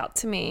stood out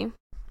to me.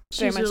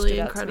 She's really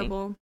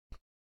incredible.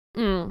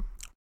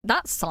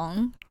 That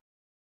song,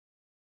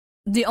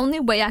 the only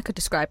way I could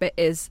describe it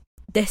is,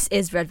 this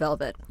is Red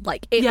Velvet.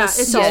 Like,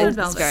 it's so Red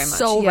Velvet. Very much.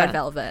 So Red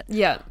Velvet.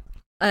 Yeah.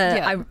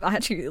 I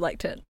actually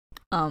liked it.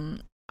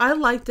 I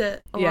liked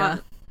it a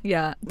lot.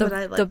 Yeah. But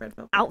I like Red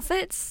Velvet.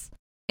 Outfits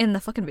in the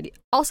fucking video.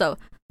 Also,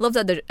 love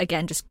that they're,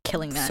 again, just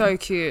killing men. So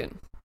cute.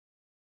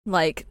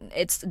 Like,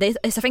 it's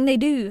a thing they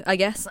do, I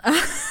guess.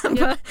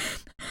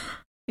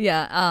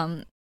 Yep.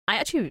 I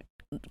actually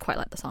quite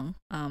like the song.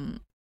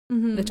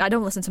 Which I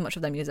don't listen to much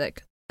of their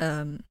music,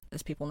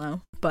 as people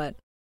know, but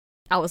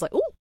I was like,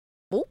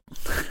 ooh.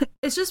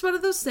 It's just one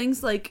of those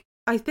things, like,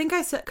 I think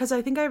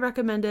I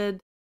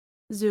recommended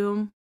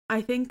Zoom,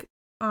 I think,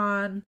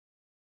 on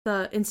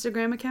the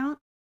Instagram account,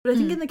 but I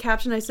think in the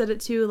caption I said it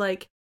too,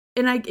 like,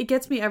 and it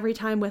gets me every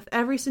time with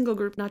every single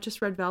group, not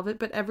just Red Velvet,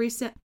 but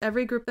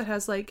every group that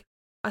has, like,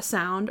 a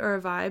sound or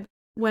a vibe,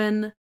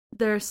 when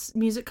their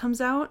music comes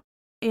out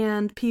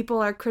and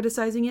people are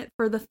criticizing it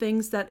for the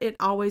things that it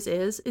always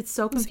is, it's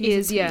so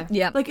confusing.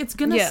 Yeah. Like, it's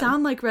gonna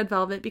sound like Red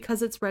Velvet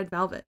because it's Red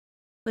Velvet.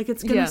 Like,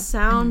 it's gonna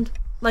sound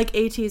like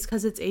 80s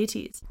because it's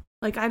 80s.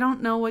 Like, I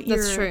don't know what you're...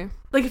 That's true.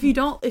 Like, if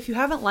you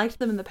haven't liked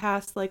them in the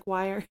past, like,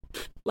 why are...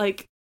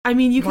 Like, I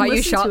mean, you can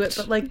listen to it,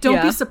 but, like,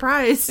 don't be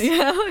surprised.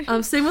 Yeah.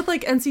 Same with,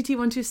 like, NCT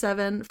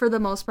 127, for the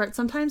most part.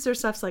 Sometimes their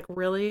stuff's, like,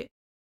 really,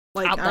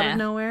 like, out of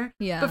nowhere.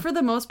 Yeah. But for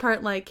the most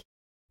part, like,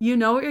 you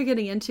know what you're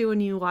getting into when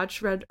you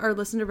watch or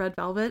listen to Red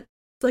Velvet.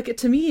 Like,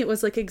 to me, it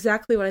was, like,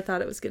 exactly what I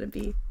thought it was going to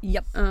be.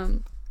 Yep.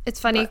 It's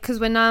funny, because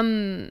when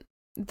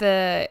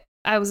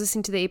I was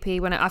listening to the EP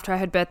after I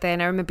heard Birthday,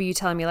 and I remember you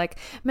telling me, like,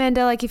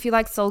 Manda, like, if you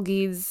like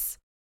Solgi's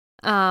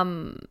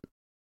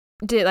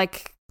did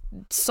like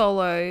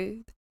solo,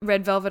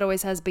 Red Velvet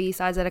always has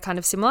B-sides that are kind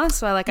of similar.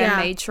 So I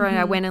made sure and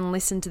I went and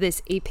listened to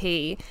this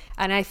EP,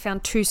 and I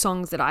found 2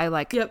 songs that I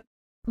like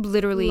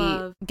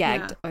literally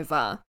gagged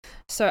over.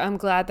 So I'm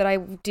glad that I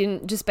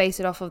didn't just base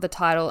it off of the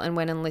title and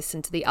went and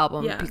listened to the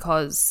album,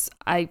 because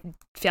I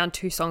found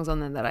 2 songs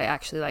on there that I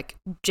actually like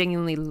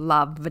genuinely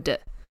loved.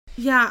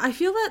 Yeah, I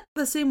feel that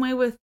the same way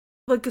with,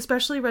 like,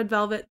 especially Red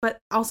Velvet, but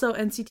also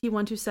NCT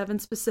 127,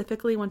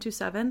 specifically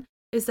 127,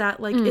 is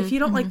that, like, if you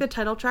don't like the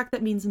title track,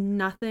 that means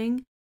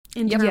nothing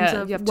in terms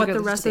of what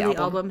the rest of the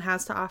album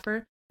has to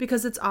offer,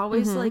 because it's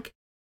always, like,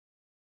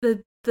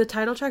 the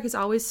title track is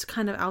always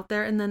kind of out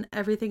there, and then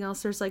everything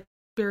else, there's, like,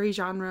 very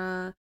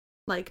genre,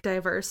 like,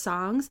 diverse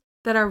songs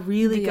that are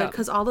really good,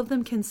 because all of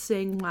them can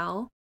sing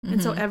well,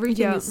 and so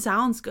everything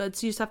sounds good,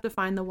 so you just have to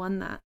find the one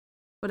that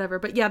whatever.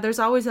 But yeah, there's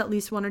always at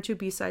least 1 or 2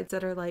 B-sides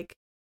that are, like,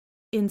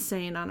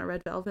 insane on a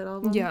Red Velvet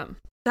album. Yeah.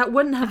 That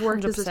wouldn't have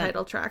worked 100%. As a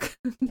title track,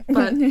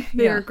 but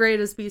they are great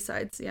as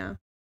B-sides,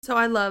 So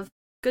I love.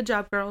 Good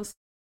job, girls.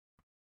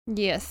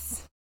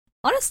 Yes.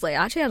 Honestly,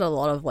 I actually had a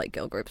lot of, like,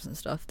 girl groups and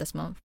stuff this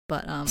month,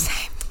 but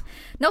same.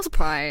 No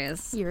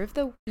surprise. Year of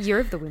the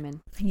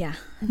women. Yeah.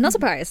 Not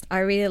surprised. I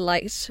really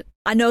liked...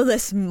 I know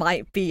this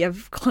might be a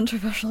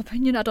controversial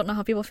opinion. I don't know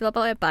how people feel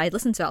about it, but I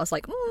listened to it. I was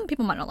like,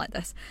 people might not like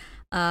this.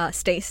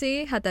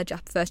 Stacey had their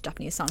first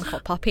Japanese song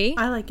called Poppy.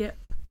 I like it.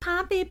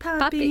 Poppy,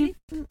 Poppy.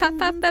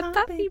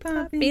 Poppy,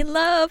 Poppy,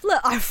 love.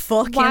 I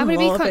fucking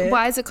love it.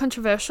 Why is it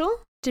controversial?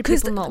 Did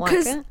people not like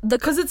it?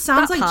 Because it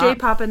sounds like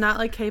J-pop and not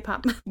like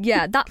K-pop.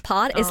 Yeah, that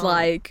part is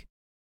like...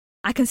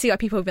 I can see why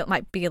people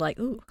might be like,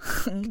 ooh,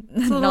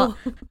 not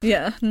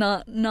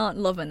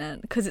loving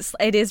it, because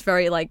it is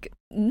very, like,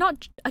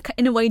 not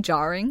in a way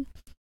jarring,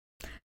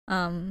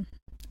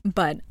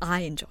 but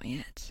I enjoy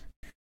it.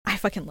 I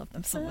fucking love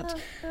them so much.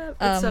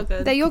 It's so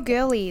good. They're your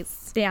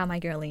girlies. They are my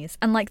girlies,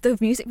 and like the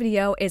music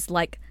video is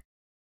like,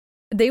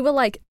 they were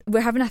like,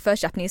 we're having our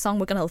first Japanese song,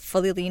 we're gonna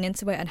fully lean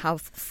into it and have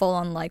full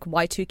on like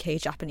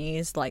Y2K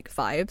Japanese like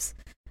vibes,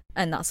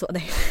 and that's what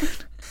they.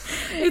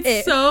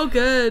 It's so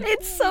good.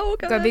 It's so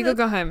good. Go big or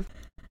go home.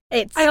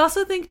 I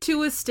also think too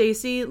with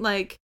Stacey,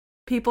 like,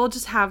 people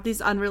just have these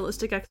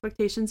unrealistic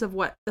expectations of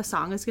what the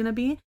song is going to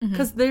be,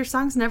 because their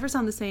songs never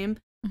sound the same,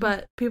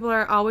 but people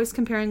are always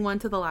comparing one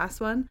to the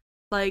last one,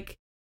 like,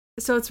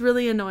 so it's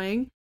really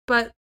annoying.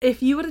 But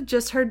if you would have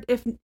just heard,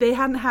 if they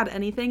hadn't had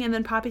anything and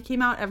then Poppy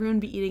came out, everyone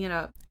would be eating it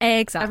up.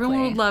 Exactly.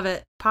 Everyone would love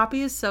it.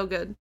 Poppy is so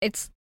good.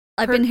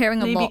 I've been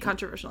hearing a lot. Maybe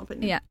controversial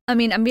opinion. Yeah, I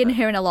mean, I've been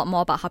hearing a lot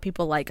more about how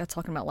people like are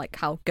talking about like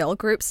how girl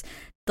groups,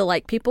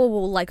 people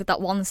will like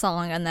that one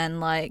song and then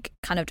like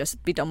kind of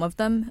just be done with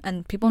them,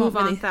 and people move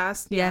don't really on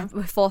fast. Yeah,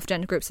 with 4th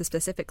gen groups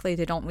specifically,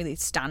 they don't really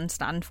stand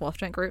 4th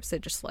gen groups. They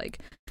just like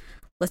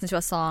listen to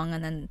a song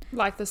and then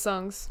like the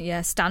songs.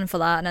 Yeah, stand for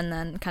that, and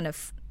then kind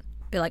of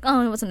be like,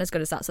 oh, it wasn't as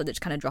good as that, so they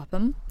just kind of drop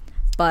them.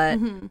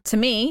 But to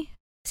me,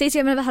 Stacey,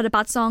 I've never had a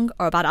bad song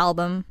or a bad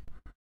album,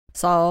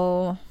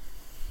 so.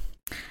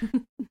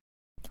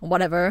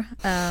 Whatever,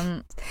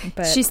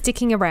 but she's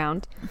sticking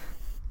around.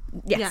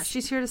 Yes. Yeah,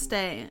 she's here to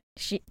stay.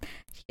 She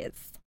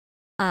is.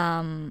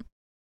 Yoon,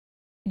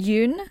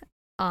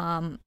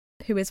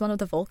 who is one of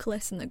the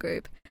vocalists in the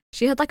group,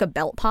 she had like a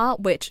belt part,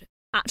 which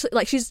actually,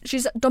 like, she's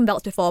done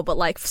belts before, but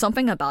like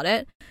something about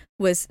it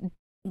was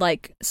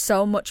like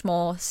so much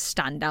more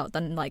standout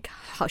than like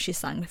how she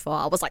sang before.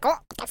 I was like, oh,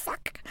 what the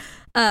fuck.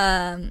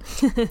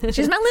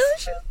 She's my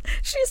little.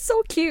 She's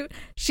so cute.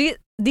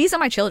 These are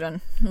my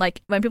children.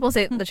 Like, when people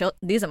say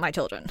these are my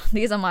children.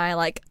 These are my,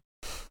 like,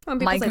 when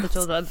people say the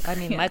children, I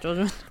mean my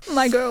children.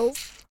 My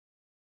girls.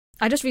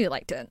 I just really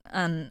liked it.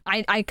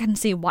 I can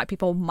see why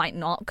people might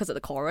not because of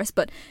the chorus,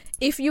 but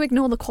if you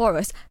ignore the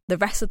chorus, the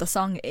rest of the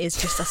song is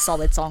just a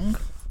solid song.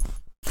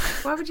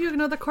 Why would you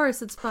ignore the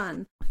chorus? It's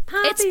fun.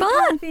 Poppy, it's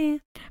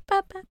fun.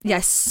 Poppy.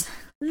 Yes.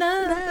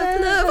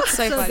 Love.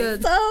 So funny.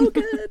 Good. So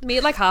good. Me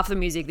like half the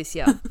music this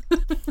year.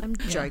 I'm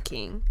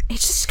joking.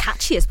 It's just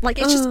catchy. It's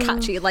just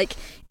catchy. Like,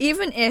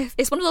 even if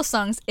it's one of those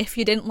songs, if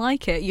you didn't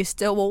like it, you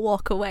still will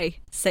walk away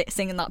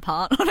singing that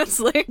part,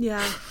 honestly.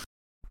 Yeah.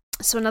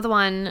 So another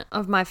one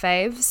of my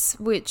faves,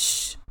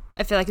 which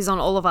I feel like is on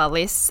all of our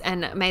lists,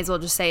 and may as well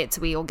just say it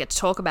so we all get to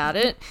talk about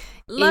it,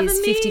 is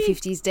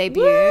 50/50's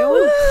debut.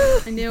 Woo!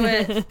 I knew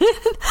it.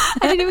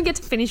 I didn't even get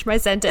to finish my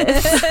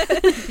sentence.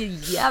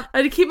 Yep. I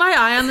had to keep my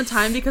eye on the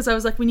time because I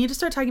was like, we need to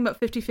start talking about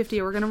 50/50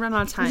 or we're going to run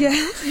out of time.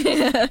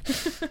 Yeah.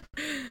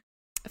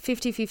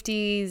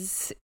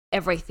 50/50's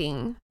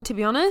everything, to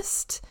be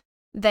honest.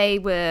 They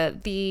were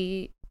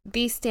the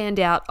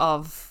standout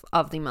of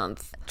the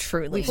month.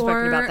 Truly. We've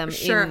spoken about them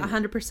sure, in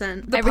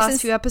 100%. the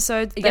past few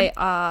episodes. They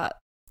are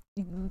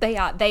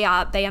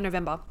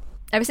November.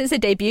 Ever since they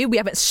debut, we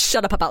haven't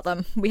shut up about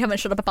them. We haven't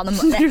shut up about them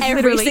on every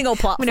Literally. single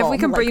platform. Whenever we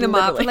can bring them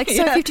up, we're like,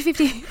 so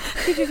 50-50.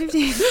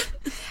 50-50.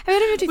 Have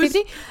you had a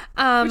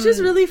 50-50? Which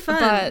is really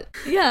fun. But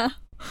yeah,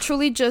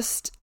 truly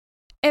just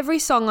every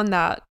song on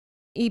that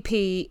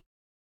EP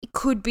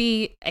could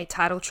be a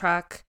title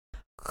track,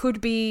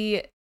 could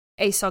be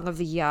a song of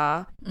the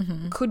year,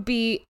 could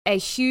be a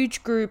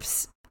huge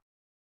group's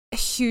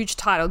huge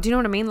title. Do you know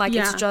what I mean? Like,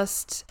 it's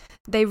just,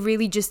 they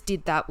really just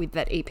did that with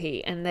that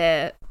EP, and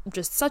they're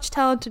just such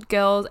talented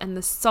girls, and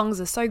the songs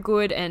are so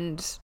good,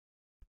 and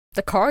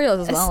the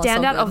choreos as well. A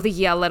standout of the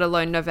year, let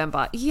alone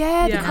November.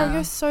 Yeah, the choreo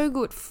is so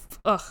good.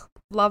 Ugh,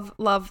 love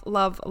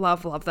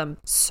them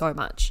so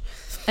much.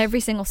 Every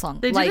single song.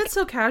 They did it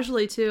so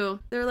casually too.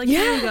 They were like,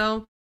 here we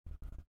go.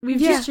 We've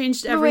just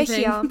changed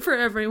everything for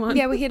everyone.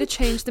 Yeah, we're here to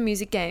change the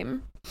music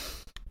game.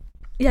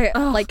 Yeah,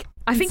 like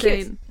I think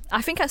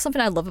that's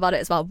something I love about it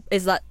as well,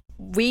 is that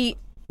we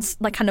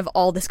like kind of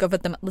all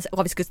discovered them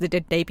obviously because they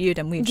did debut,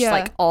 and we just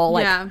like all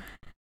like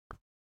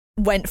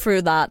went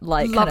through that,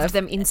 like loved kind of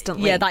them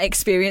instantly. Yeah, that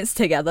experience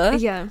together.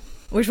 Yeah,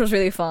 which was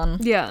really fun.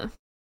 Yeah.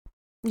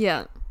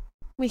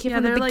 We're here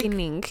from the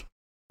beginning. Like,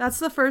 that's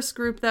the first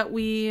group that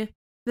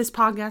this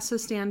podcast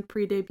has stand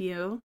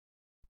pre-debut.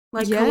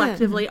 Like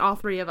collectively, all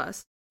three of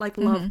us like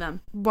love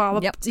them. Wow.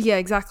 Yep. Yeah,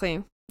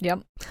 exactly.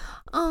 Yep.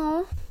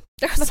 Oh,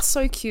 that's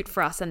so cute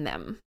for us and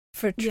them.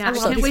 I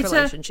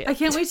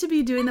can't wait to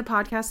be doing the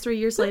podcast 3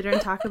 years later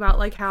and talk about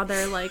like how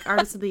they're like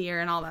artists of the year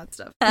and all that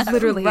stuff.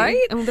 Literally,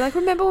 right? And we'll be like,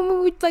 remember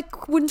when we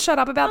like wouldn't shut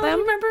up about them?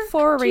 Remember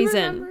for a Do you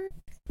reason. remember?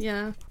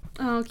 Yeah.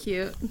 Oh,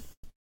 cute.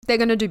 They're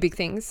gonna do big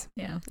things.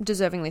 Yeah,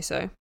 deservingly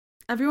so.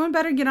 Everyone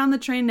better get on the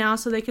train now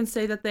so they can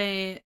say that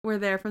they were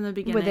there from the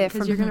beginning. We're there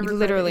from you're gonna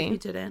literally. if you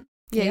didn't.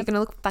 Yeah, you're gonna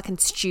look fucking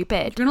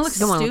stupid. You're gonna look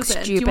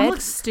stupid. Do you want to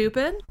look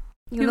stupid?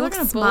 People are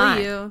gonna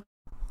bully you.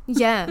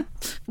 Yeah,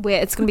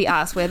 where it's gonna be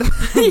us. Where the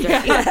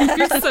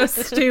you're so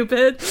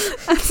stupid.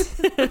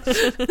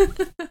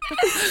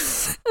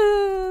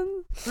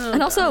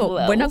 And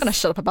also, we're not gonna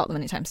shut up about them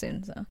anytime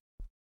soon. So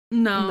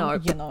no,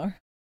 you know,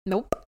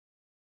 nope.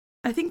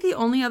 I think the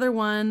only other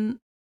one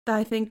that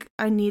I think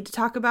I need to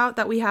talk about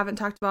that we haven't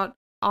talked about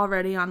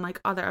already on like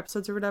other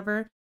episodes or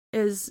whatever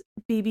is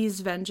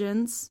BB's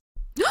Vengeance.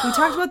 We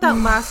talked about that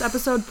last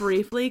episode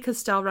briefly because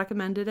Stell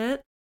recommended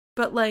it,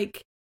 but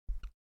like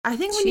I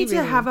think we need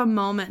to have a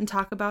moment and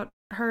talk about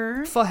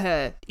her. For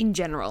her in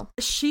general,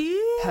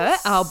 her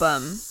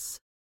album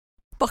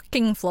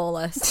fucking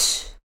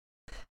flawless.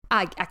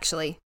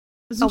 Actually,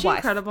 isn't she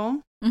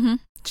incredible?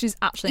 She's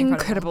absolutely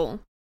incredible.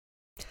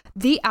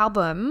 The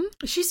album.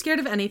 Is she scared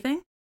of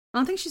anything? I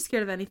don't think she's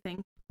scared of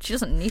anything. She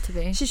doesn't need to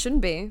be. She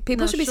shouldn't be.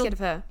 People should be scared of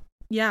her.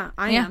 Yeah,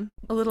 I am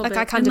a little bit.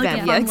 I kind of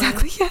am. Yeah,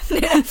 exactly.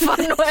 In a fun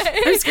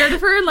way. I'm scared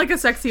of her in like a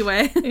sexy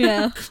way.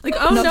 Yeah. Like,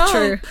 oh not no.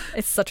 True.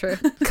 It's so true.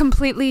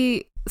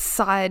 Completely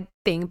side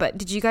thing, but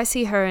did you guys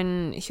see her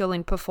and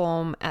Hyolyn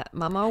perform at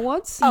Mama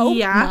Awards? Oh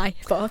yeah. My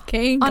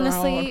fucking God.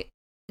 Honestly,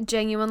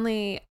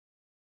 genuinely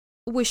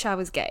wish I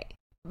was gay.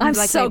 I'm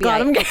like, so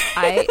glad I'm gay.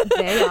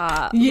 They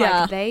are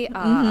like they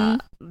are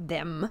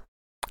them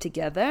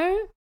together.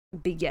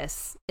 Big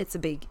yes. It's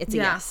a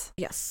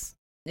yes.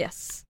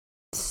 Yes.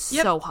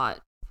 So hot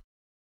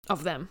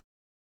of them.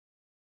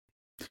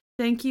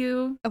 Thank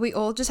you. Are we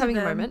all just having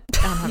a moment?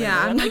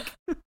 I'm like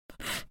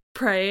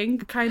praying,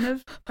 kind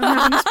of. I'm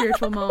having a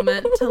spiritual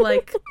moment to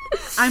like.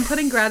 I'm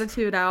putting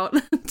gratitude out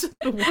to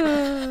the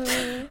world.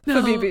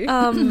 For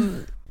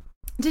BB.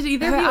 Did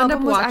either of you end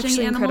up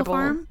watching Animal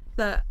Farm?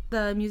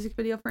 The music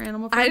video for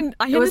Animal Farm?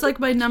 It was like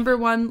my number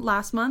one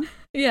last month.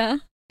 Yeah.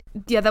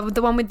 Yeah,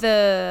 the one with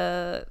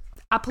the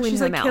apple in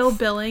her mouth. She's like Kill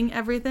Billing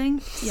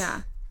everything.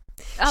 Yeah.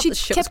 She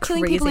kept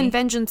killing people in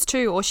Vengeance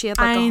too, or she had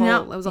like she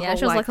was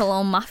like a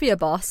little mafia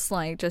boss,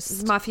 like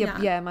just mafia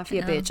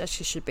bitch as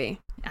she should be.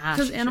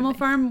 Because Animal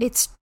Farm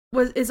is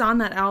on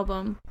that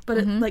album, but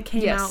it like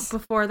came out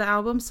before the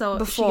album,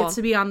 so she gets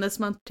to be on this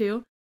month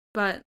too.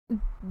 But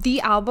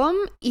the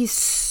album is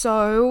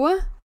so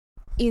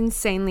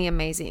insanely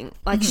amazing.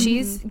 Like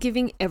she's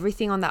giving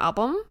everything on the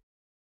album.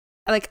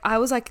 Like I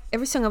was like,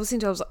 every song I was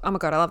listening to, I was like, oh my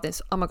God, I love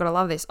this. Oh my God, I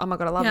love this. Oh my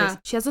God, I love this.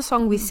 She has a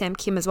song with Sam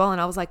Kim as well,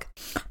 and I was like,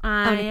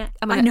 I'm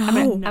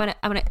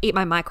gonna eat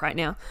my mic right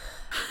now.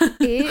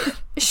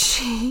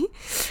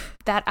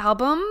 That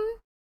album,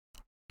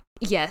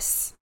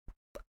 yes,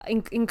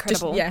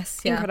 incredible.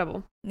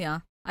 Incredible. Yeah,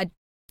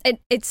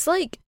 it's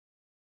like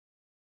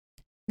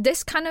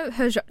this kind of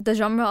the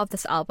genre of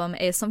this album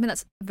is something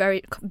that's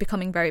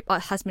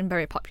has been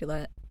very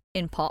popular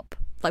in pop,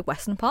 like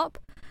Western pop.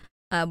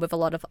 With a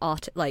lot of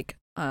art, like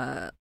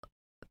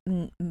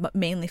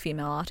mainly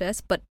female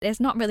artists, but there's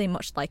not really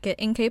much like it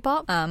in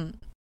K-pop.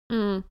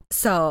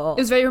 So it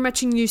was very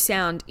much a new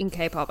sound in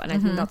K-pop, and I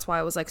think that's why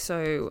it was like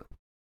so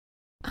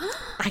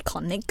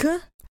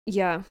iconic.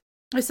 Yeah,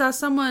 I saw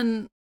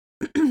someone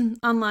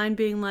online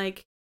being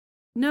like,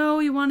 no,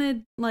 we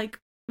wanted, like,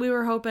 we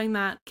were hoping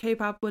that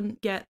K-pop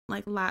wouldn't get,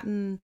 like,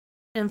 Latin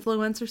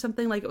influence or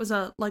something. Like, it was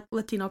a, like,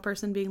 Latino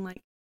person being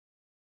like,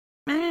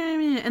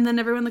 and then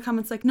everyone in the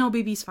comments like, no,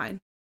 BB's fine.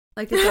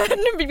 Like, it's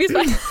BB's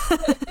fine.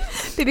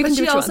 BB but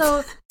she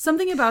also,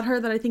 something about her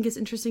that I think is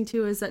interesting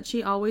too is that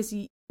she always,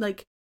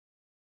 like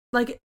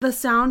the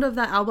sound of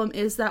that album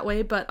is that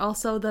way, but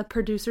also the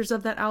producers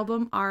of that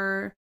album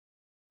are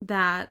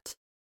that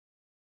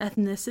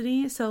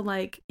ethnicity. So,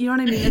 like, you know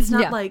what I mean? It's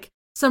not like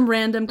some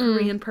random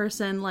Korean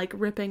person, like,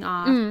 ripping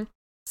off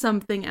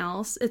something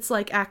else. It's,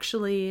 like,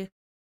 actually,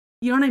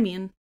 you know what I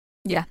mean?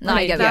 Yeah, no,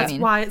 like, I get what you that's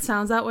mean. why it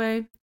sounds that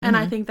way. And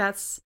I think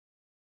that's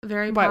a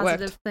very Why it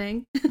positive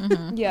thing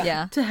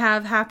Yeah. to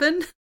have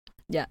happen.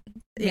 Yeah,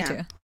 me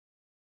too.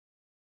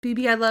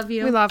 BB, I love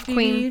you. We love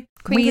BB,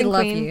 Queen. We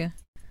love Queen. you.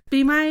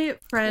 Be my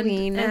friend,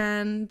 Queen.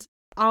 and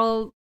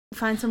I'll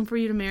find someone for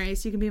you to marry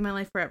so you can be in my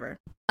life forever.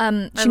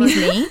 She means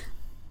me.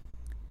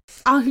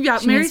 Oh, yeah,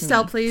 She marry means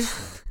Stell, me.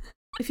 please.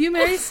 If you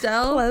marry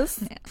Stell,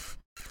 Yeah.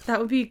 that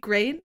would be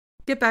great.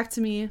 Get back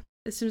to me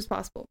as soon as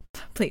possible.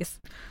 Please.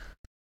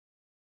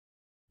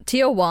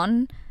 Tier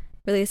 1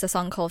 released a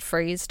song called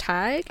Freeze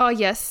Tag, Oh,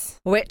 yes.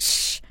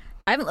 which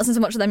I haven't listened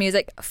to much of their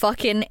music.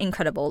 Fucking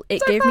incredible. It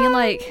So gave me fun.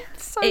 like,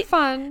 So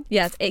fun.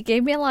 yes, it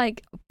gave me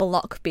like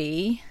Block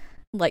B,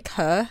 like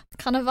Her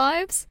kind of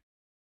vibes.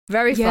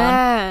 Very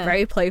fun,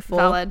 very playful,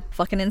 Valid.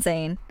 fucking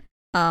insane.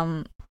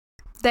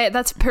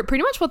 That's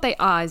pretty much what they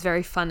are, is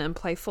very fun and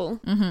playful.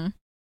 Mm-hmm.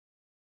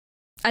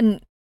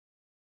 And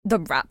the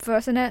rap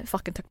verse in it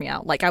fucking took me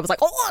out. Like, I was like,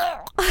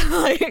 oh,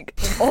 like,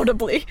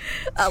 audibly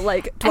at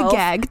like 12. I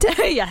gagged.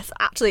 Yes,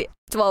 actually,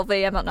 12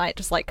 a.m. at night,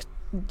 just like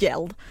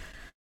yelled.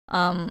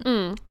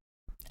 And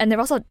they're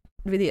also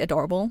really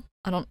adorable.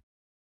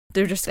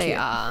 They're just They cute.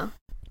 are.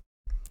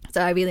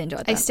 So I really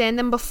enjoyed that. I stand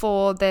them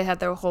before they had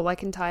their whole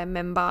like entire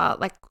member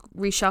like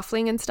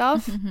reshuffling and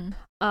stuff.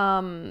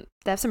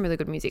 They have some really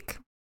good music.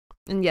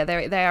 And yeah,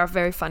 they are a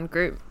very fun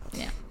group.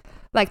 Yeah.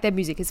 Like, their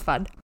music is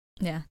fun.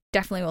 Yeah,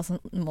 definitely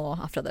wasn't more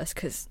after this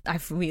because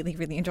I've really,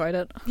 really enjoyed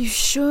it. You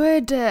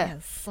should.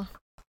 Yes.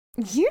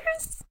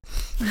 Yes.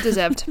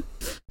 Deserved.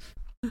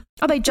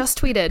 Oh, they just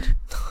tweeted.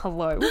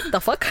 Hello. The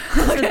fuck?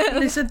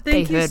 They said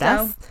thank They you, heard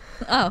Stell. us.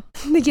 Oh,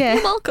 Yeah.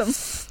 you're welcome.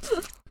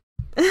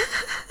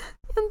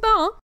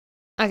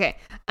 Okay.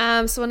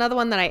 So another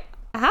one that I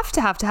have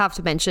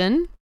to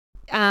mention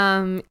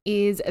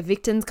is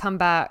Victon's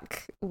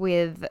comeback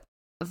with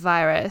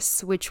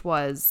Virus, which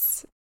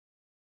was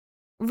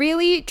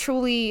really,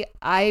 truly,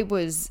 I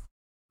was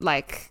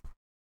like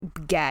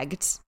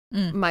gagged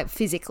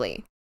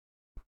physically.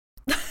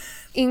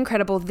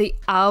 Incredible. The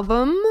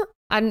album,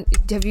 and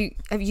did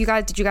you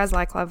guys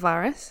like Love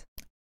Virus?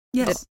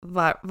 Yes.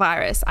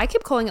 Virus. I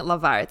keep calling it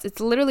Love Virus.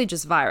 It's literally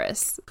just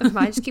Virus.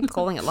 I just keep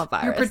calling it Love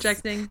Virus. You're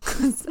projecting.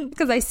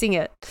 Because I sing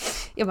it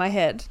in my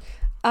head.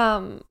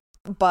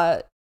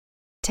 But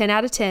 10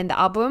 out of 10, the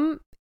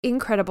album,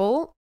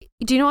 incredible.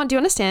 Do you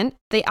understand?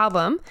 The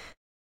album,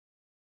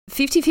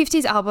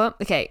 50/50's album,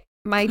 okay,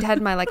 I had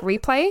my like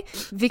replay.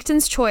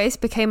 Victon's Choice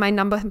became my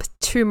number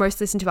 2 most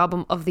listened to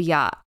album of the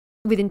year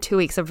within 2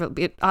 weeks of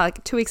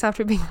 2 weeks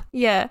after being,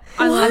 I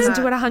listened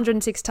to it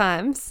 106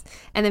 times.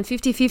 And then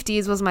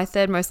 50/50's was my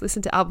 3rd most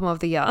listened to album of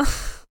the year.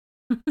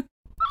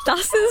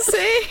 That's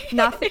insane.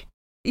 Nothing.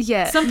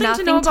 Yeah. Something to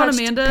nothing know about touched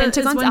Amanda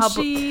Pentagon's is when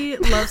album. she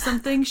loves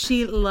something,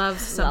 she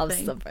loves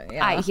something.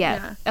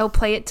 Yeah. I'll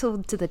play it to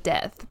the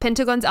death.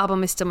 Pentagon's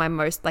album is still my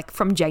most, like,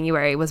 from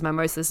January was my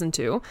most listened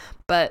to,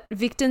 but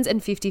Victon's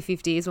and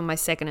 50/50's were my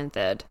 2nd and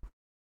 3rd.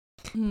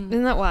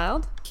 Isn't that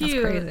wild?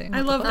 Cute. That's crazy.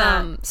 I love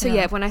that. So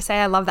yeah, when I say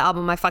I love the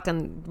album, I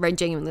fucking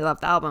genuinely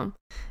love the album.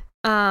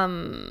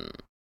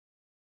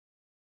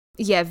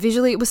 Yeah,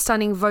 visually it was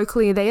stunning.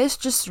 Vocally, they are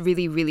just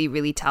really, really,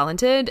 really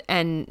talented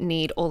and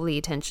need all the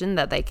attention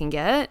that they can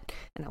get.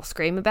 And I'll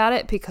scream about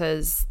it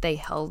because they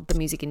held the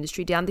music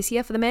industry down this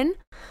year for the men.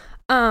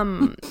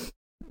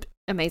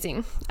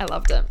 Amazing. I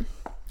loved it.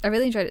 I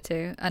really enjoyed it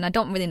too, and I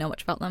don't really know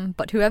much about them,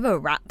 but whoever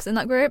raps in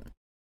that group,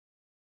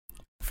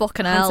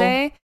 fucking hell.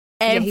 Hanse,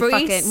 Every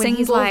when he's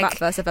single like, rap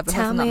verse I've ever heard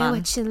tell from that me man.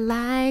 what you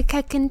like,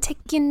 I can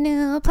take you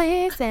new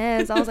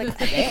places. I was like,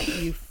 I bet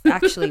you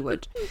actually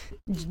would.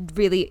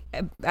 Really,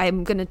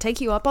 I'm going to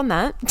take you up on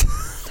that.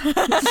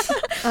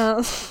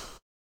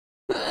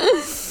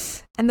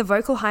 And the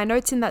vocal high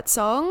notes in that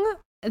song,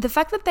 the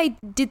fact that they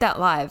did that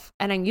live,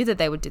 and I knew that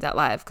they would do that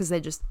live because they're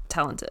just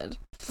talented.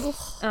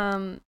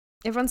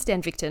 Everyone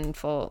stand Victon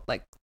for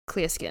like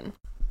clear skin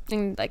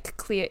and like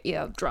clear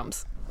ear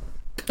drums.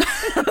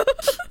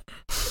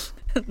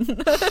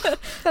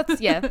 That's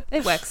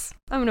it works.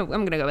 I'm gonna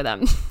go with that.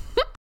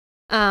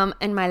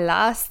 And my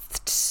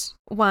last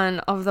one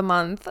of the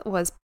month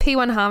was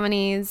P1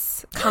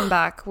 Harmony's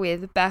comeback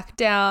with Back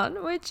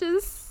Down, which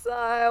is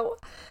so.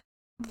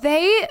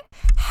 They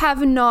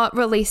have not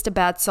released a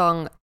bad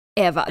song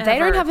ever. They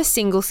don't have a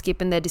single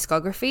skip in their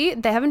discography.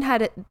 They haven't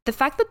had it. The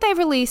fact that they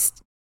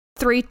released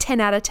 3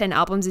 10 out of 10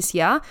 albums this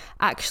year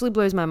actually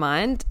blows my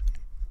mind.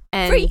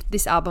 And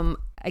this album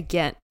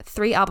again,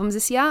 3 albums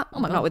this year,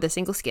 not with a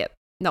single skip.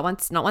 Not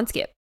one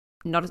skip.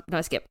 not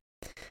a skip.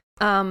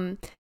 And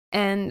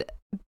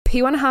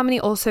P1 Harmony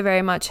also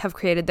very much have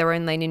created their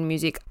own lane in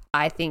music.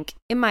 I think,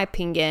 in my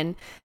opinion,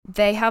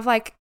 they have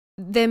like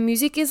their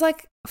music is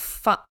like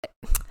fun.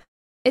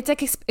 It's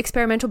like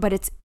experimental, but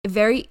it's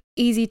very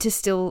easy to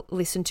still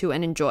listen to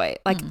and enjoy.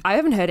 Like I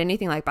haven't heard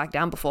anything like Back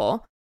Down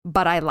before,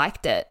 but I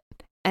liked it,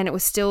 and it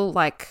was still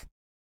like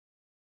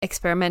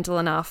experimental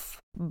enough.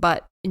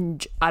 But I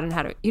don't know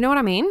how to, you know what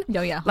I mean?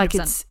 Oh yeah, 100%. Like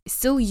it's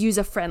still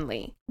user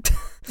friendly.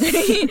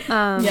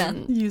 Yeah,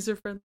 user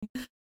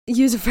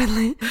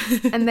friendly,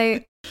 and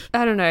I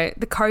don't know,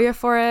 the choreo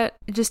for it,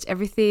 just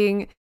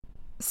everything,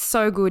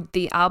 so good.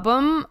 The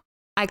album,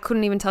 I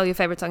couldn't even tell you a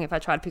favorite song if I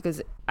tried,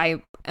 because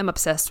I am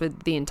obsessed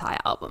with the entire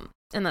album,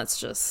 and that's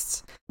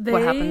just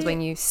what happens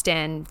when you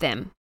stan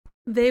them.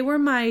 They were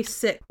my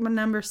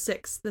number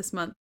 6 this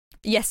month.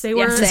 Yes, they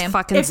were. Same.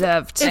 Fucking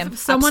deserved. If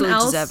someone Absolutely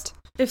else deserved.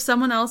 If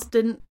someone else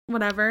didn't,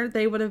 whatever,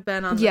 they would have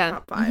been on the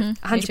top 5.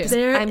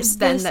 100%. I'm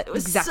saying that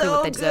exactly so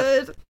what they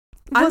deserve. Good.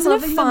 I'm Wasn't it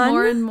loving fun? them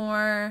more and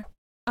more.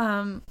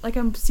 Like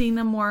I'm seeing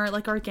them more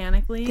like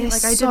organically. They're like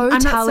so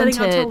I'm not setting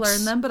out to talented.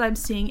 learn them, but I'm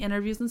seeing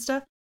interviews and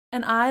stuff.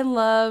 And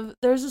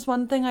there's this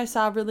one thing I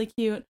saw really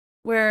cute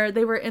where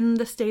they were in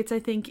the States, I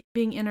think,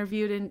 being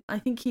interviewed, and I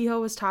think Kehoe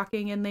was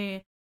talking, and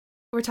they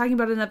were talking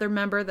about another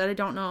member that I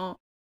don't know,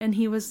 and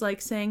he was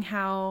like saying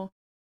how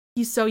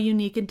he's so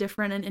unique and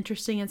different and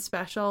interesting and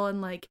special,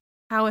 and like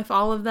how if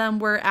all of them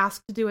were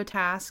asked to do a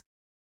task,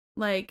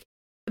 like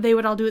they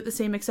would all do it the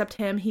same except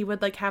him. He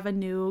would like have a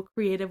new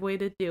creative way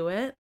to do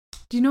it.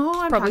 Do you know who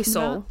I'm Probably talking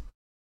Soul. about?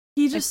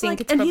 He just think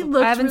like, it's and he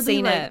looked I haven't really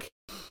seen like, it.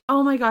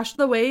 oh my gosh,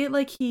 the way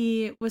like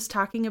he was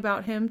talking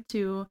about him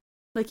too,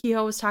 like he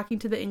was talking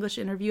to the English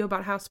interview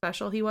about how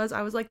special he was.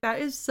 I was like, that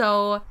is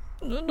so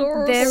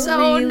adorable. They're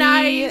so really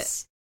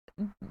nice.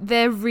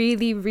 They're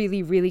really,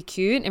 really, really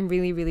cute and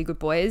really, really good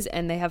boys,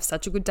 and they have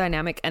such a good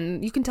dynamic,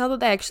 and you can tell that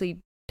they actually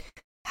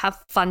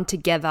have fun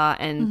together,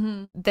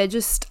 and they're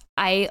just,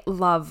 I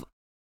love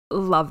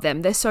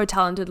them. They're so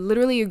talented,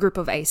 literally a group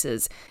of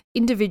aces.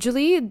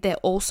 Individually, they're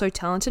all so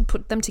talented.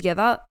 Put them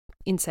together,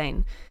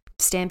 insane.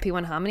 Stan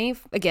P1 Harmony,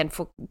 again,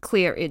 for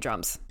clear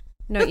eardrums.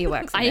 No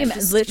earwax. I am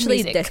literally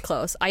music. this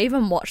close. I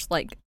even watched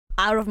like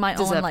out of my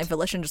own like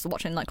volition, just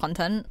watching like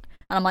content,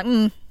 and I'm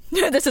like,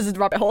 this is a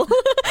rabbit hole.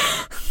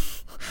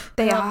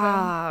 They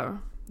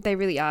are. They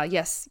really are.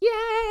 Yes. Yay!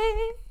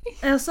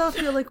 I also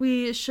feel like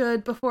we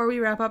should, before we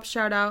wrap up,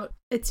 shout out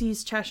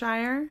Itzy's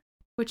Cheshire,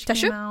 which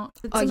came out.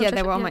 Oh yeah,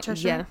 they were on my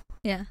Cheshire.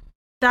 Yeah.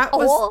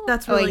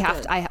 That's really you have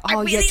good. to.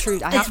 Yeah, true.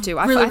 I have to.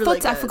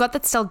 I forgot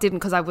that Stell didn't,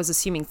 because I was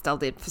assuming Stell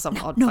did for some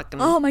odd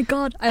fucking. Oh my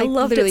god, I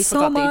loved literally it so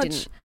forgot much. that you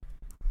didn't.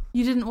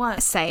 You didn't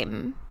what?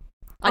 Same.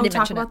 I didn't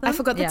talk mention about it. them? I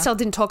forgot that Stell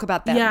didn't talk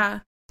about them. Yeah,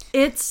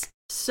 it's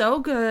so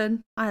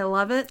good. I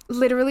love it.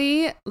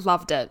 Literally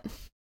loved it.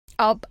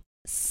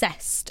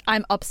 Obsessed.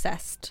 I'm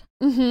obsessed.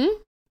 Do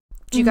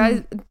you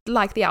guys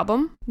like the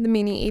album, the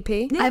mini EP?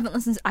 Yeah. I haven't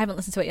listened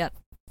to it yet.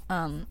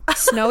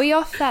 Snowy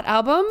off that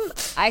album,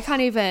 I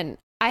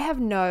have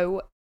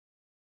no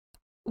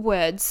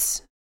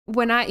words.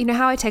 When you know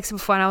how I texted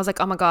before and I was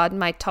like, oh my god,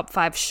 my top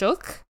 5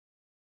 shook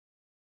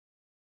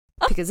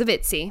because of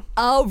Itzy.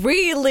 Oh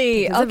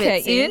really? Because of okay,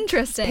 Itzy.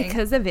 interesting.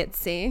 Because of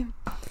Itzy.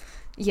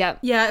 Yep.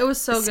 Yeah, it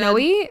was so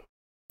Snowy.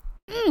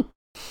 good.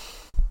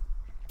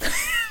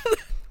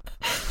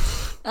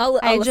 I'll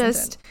I listen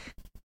just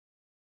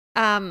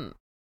to it.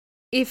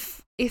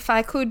 if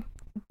I could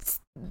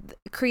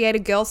create a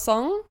girl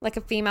song, like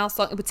a female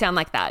song, it would sound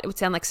like that. It would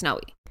sound like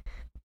Snowy.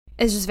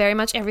 It's just very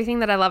much everything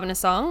that I love in a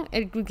song.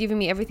 It would give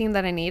me everything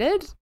that I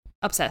needed.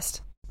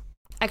 Obsessed.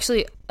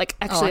 Actually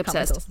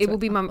obsessed. It will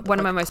be one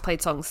of my most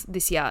played songs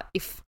this year,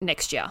 if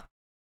next year.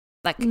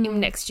 Like in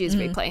next year's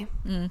replay.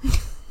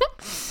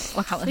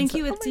 Thank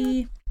you,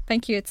 Itzy.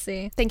 Thank you,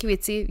 Itzy. Thank you,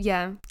 Itzy.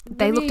 Yeah.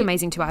 They looked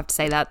amazing too, I have to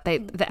say that.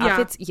 The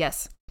outfits,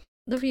 yes.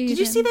 Did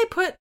you see they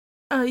put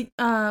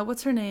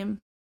what's her name?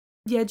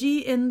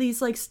 Yeji in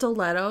these like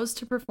stilettos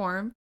to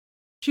perform?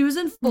 She was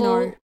in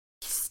full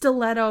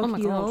stiletto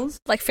heels.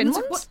 God. Like Finn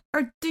ones?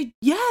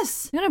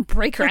 Yes. You're gonna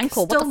break her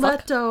ankle. What the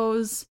fuck?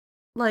 Stilettos,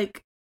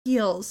 like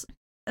heels.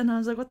 And I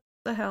was like, what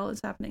the hell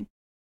is happening?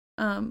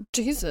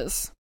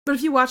 Jesus. But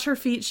if you watch her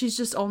feet, she's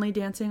just only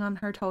dancing on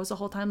her toes the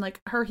whole time. Like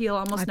her heel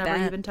almost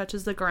never even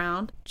touches the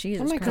ground.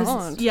 Jesus. Oh my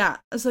god. Yeah.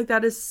 It's like,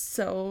 that is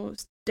so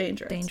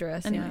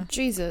dangerous. Anyway. Yeah.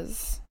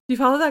 Jesus. You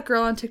follow that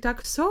girl on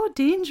TikTok? So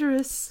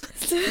dangerous.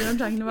 You know what I'm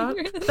talking about?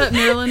 That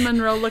Marilyn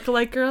Monroe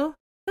lookalike girl?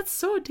 That's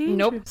so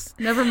dangerous. Nope.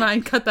 Never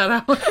mind. Cut that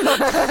out.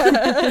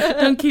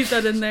 Don't keep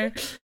that in there.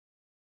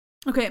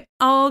 Okay,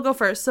 I'll go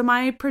first. So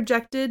my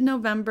projected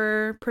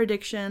November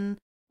prediction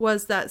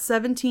was that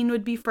 17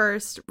 would be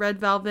first, Red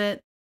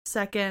Velvet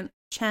second,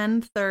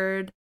 Chen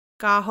third,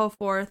 Gaho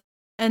fourth,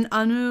 and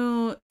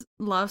Anu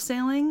Love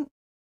Sailing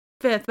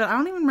fifth. But I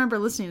don't even remember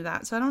listening to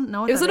that, so I don't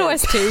know what it was that an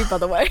is. OST, by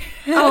the way.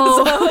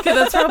 Oh, okay,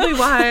 that's probably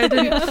why I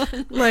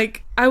didn't,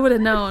 like, I would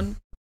have known.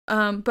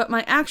 But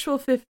my actual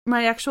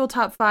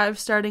top 5,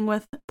 starting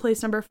with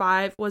place number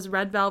 5, was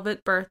Red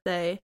Velvet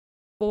Birthday.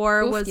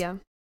 4 was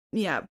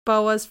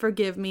BoA's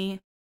Forgive Me.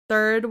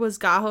 Third was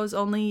Gaho's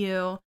Only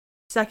You.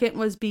 Second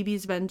was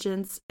BB's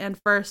Vengeance. And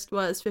first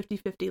was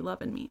 50-50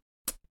 Love and Me.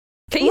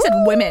 Okay, you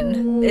said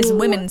women. It's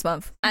Women's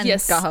Month. And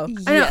yes. Gaho.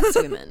 Yes,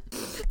 women.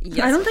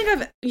 Yes. I don't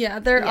think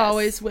they're Yes.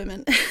 always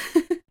women.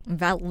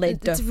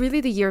 Valid. It's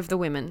really the year of the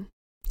women.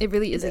 It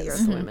really is a year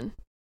of the women.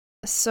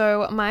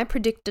 So my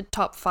predicted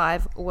top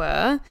 5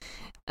 were,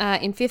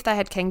 in 5th I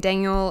had King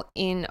Daniel,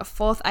 in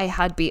 4th I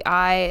had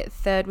BI,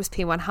 3rd was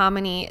P1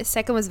 Harmony,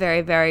 2nd was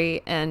Very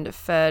Very, and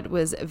 3rd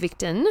was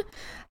Victon.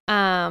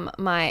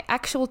 My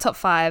actual top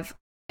 5,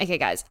 okay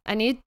guys, I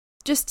need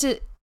just to,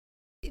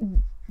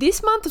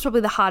 this month was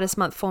probably the hardest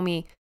month for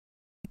me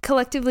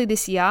collectively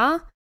this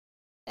year,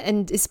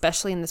 and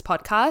especially in this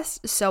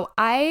podcast. So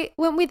I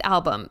went with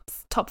albums,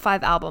 top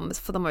 5 albums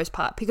for the most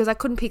part, because I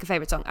couldn't pick a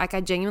favorite song. Like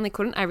I genuinely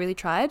couldn't. I really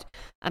tried.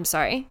 I'm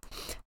sorry.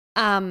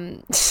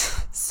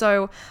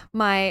 So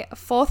my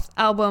 4th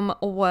album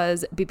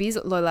was Bibi's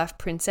Low Life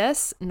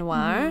Princess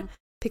Noir,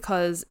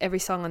 because every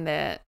song on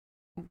there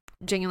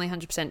genuinely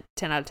 100%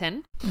 10 out of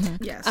 10.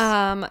 Yes.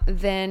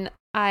 Then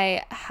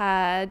I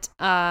had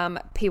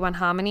P1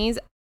 Harmony's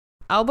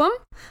album.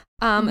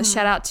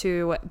 Shout out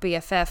to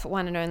BFF,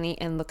 One and Only,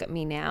 and Look at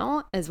Me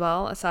Now as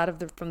well, aside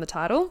from the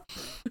title.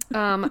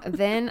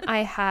 Then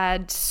I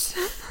had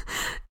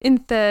in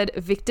 3rd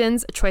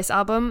Victon's Choice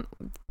album,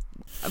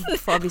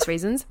 for obvious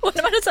reasons. What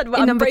am I said?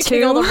 Well, I'm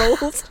breaking 2, all the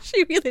rules.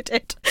 She really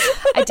did.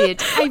 I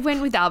did. I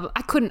went with album.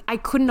 I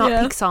could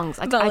not pick songs.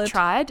 Like I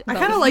tried. I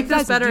kind of like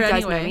this better you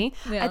guys anyway. know me.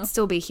 Yeah. I'd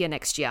still be here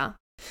next year.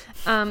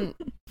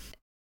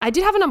 I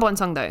did have a number 1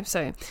 song though.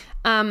 So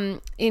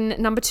in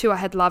number 2 I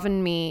had Love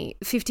and Me,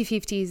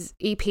 50-50's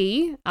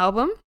EP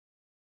album.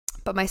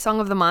 But my song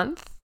of the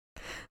month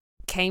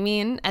came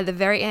in at the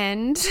very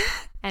end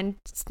and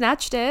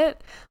snatched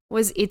it,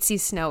 was Itzy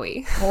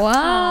Snowy.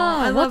 Wow.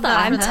 I love that.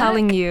 I'm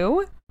telling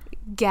you,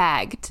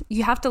 gagged.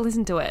 You have to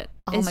listen to it.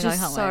 Oh It's my God, I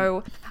just can't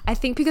so, I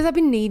think because I've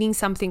been needing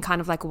something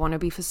kind of like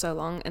Wannabe for so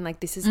long, and like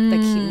this is like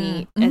hit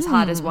me as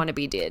hard as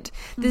Wannabe did.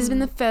 This has been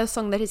the first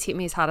song that has hit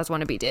me as hard as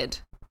Wannabe did.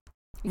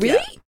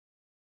 Really?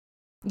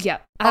 Yeah.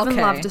 I haven't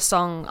Okay. loved a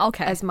song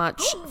Okay. as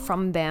much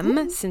from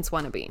them since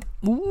Wannabe.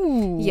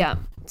 Ooh. Yeah.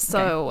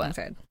 So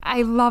Okay.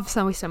 I love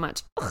Snowy so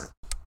much.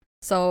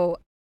 So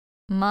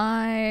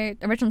my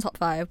original top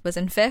 5 was,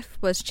 in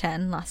 5th was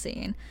Chen, Last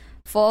Scene.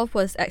 4th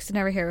was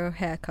Extraordinary Hero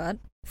Haircut.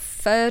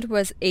 3rd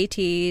was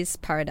 80s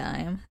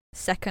Paradigm.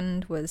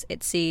 2nd was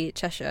Itzy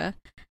Cheshire.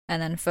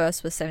 And then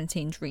 1st was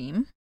 17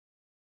 Dream.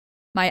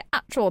 My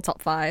actual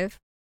top 5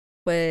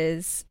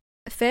 was,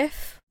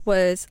 5th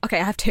was,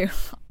 okay, I have 2.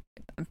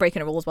 I'm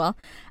breaking a rule as well.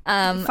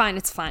 Fine,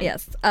 it's fine.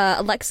 Yes.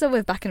 Alexa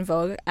with Back in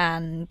Vogue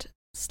and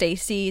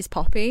Stacey's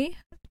Poppy,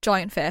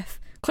 joint 5th.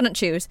 Couldn't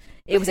choose.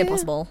 It was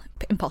impossible.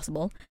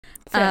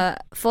 Fair.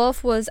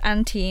 4th was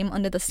Anteam,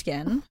 Under the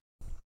Skin.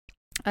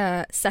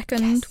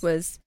 2nd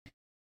was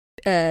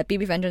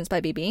BB Vengeance by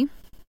BB.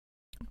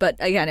 But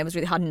again, it was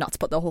really hard not to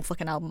put the whole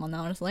fucking album on there,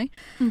 honestly.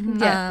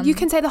 Yeah. You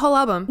can say the whole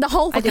album. The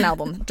whole fucking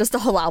album. Just the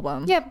whole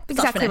album. Yeah, Start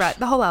exactly finish. right.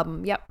 The whole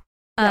album. Yep.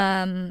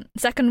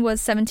 2nd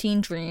was 17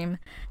 Dream.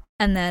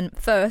 And then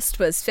 1st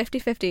was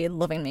 50-50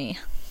 Loving Me.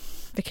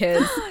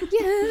 Because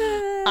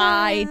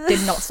I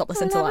did not stop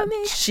listening to that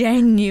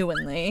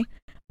genuinely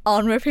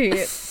on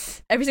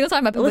repeat. Every single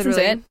time I listen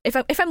to it,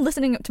 if I'm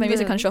listening to my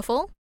music on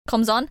shuffle,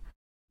 comes on,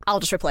 I'll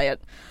just replay it.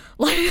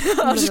 Like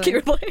I'll just keep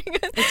replaying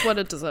it. It's what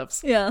it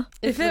deserves. Yeah.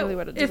 It's literally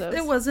what it deserves.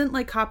 If it wasn't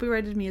like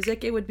copyrighted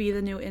music, it would be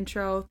the new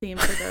intro theme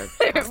for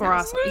the for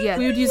us. Yeah.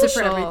 We would use it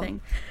for sure.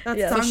 everything. That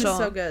Yeah. song For is sure.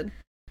 so good.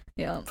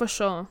 Yeah. For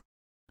sure.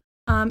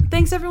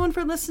 Thanks everyone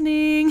for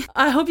listening.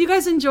 I hope you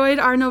guys enjoyed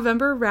our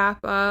November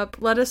wrap up.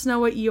 Let us know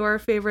what your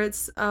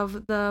favorites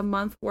of the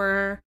month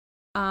were.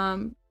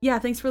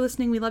 Thanks for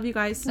listening. We love you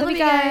guys. Love you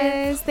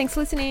guys. Thanks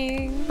for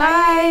listening.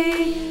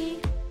 Bye.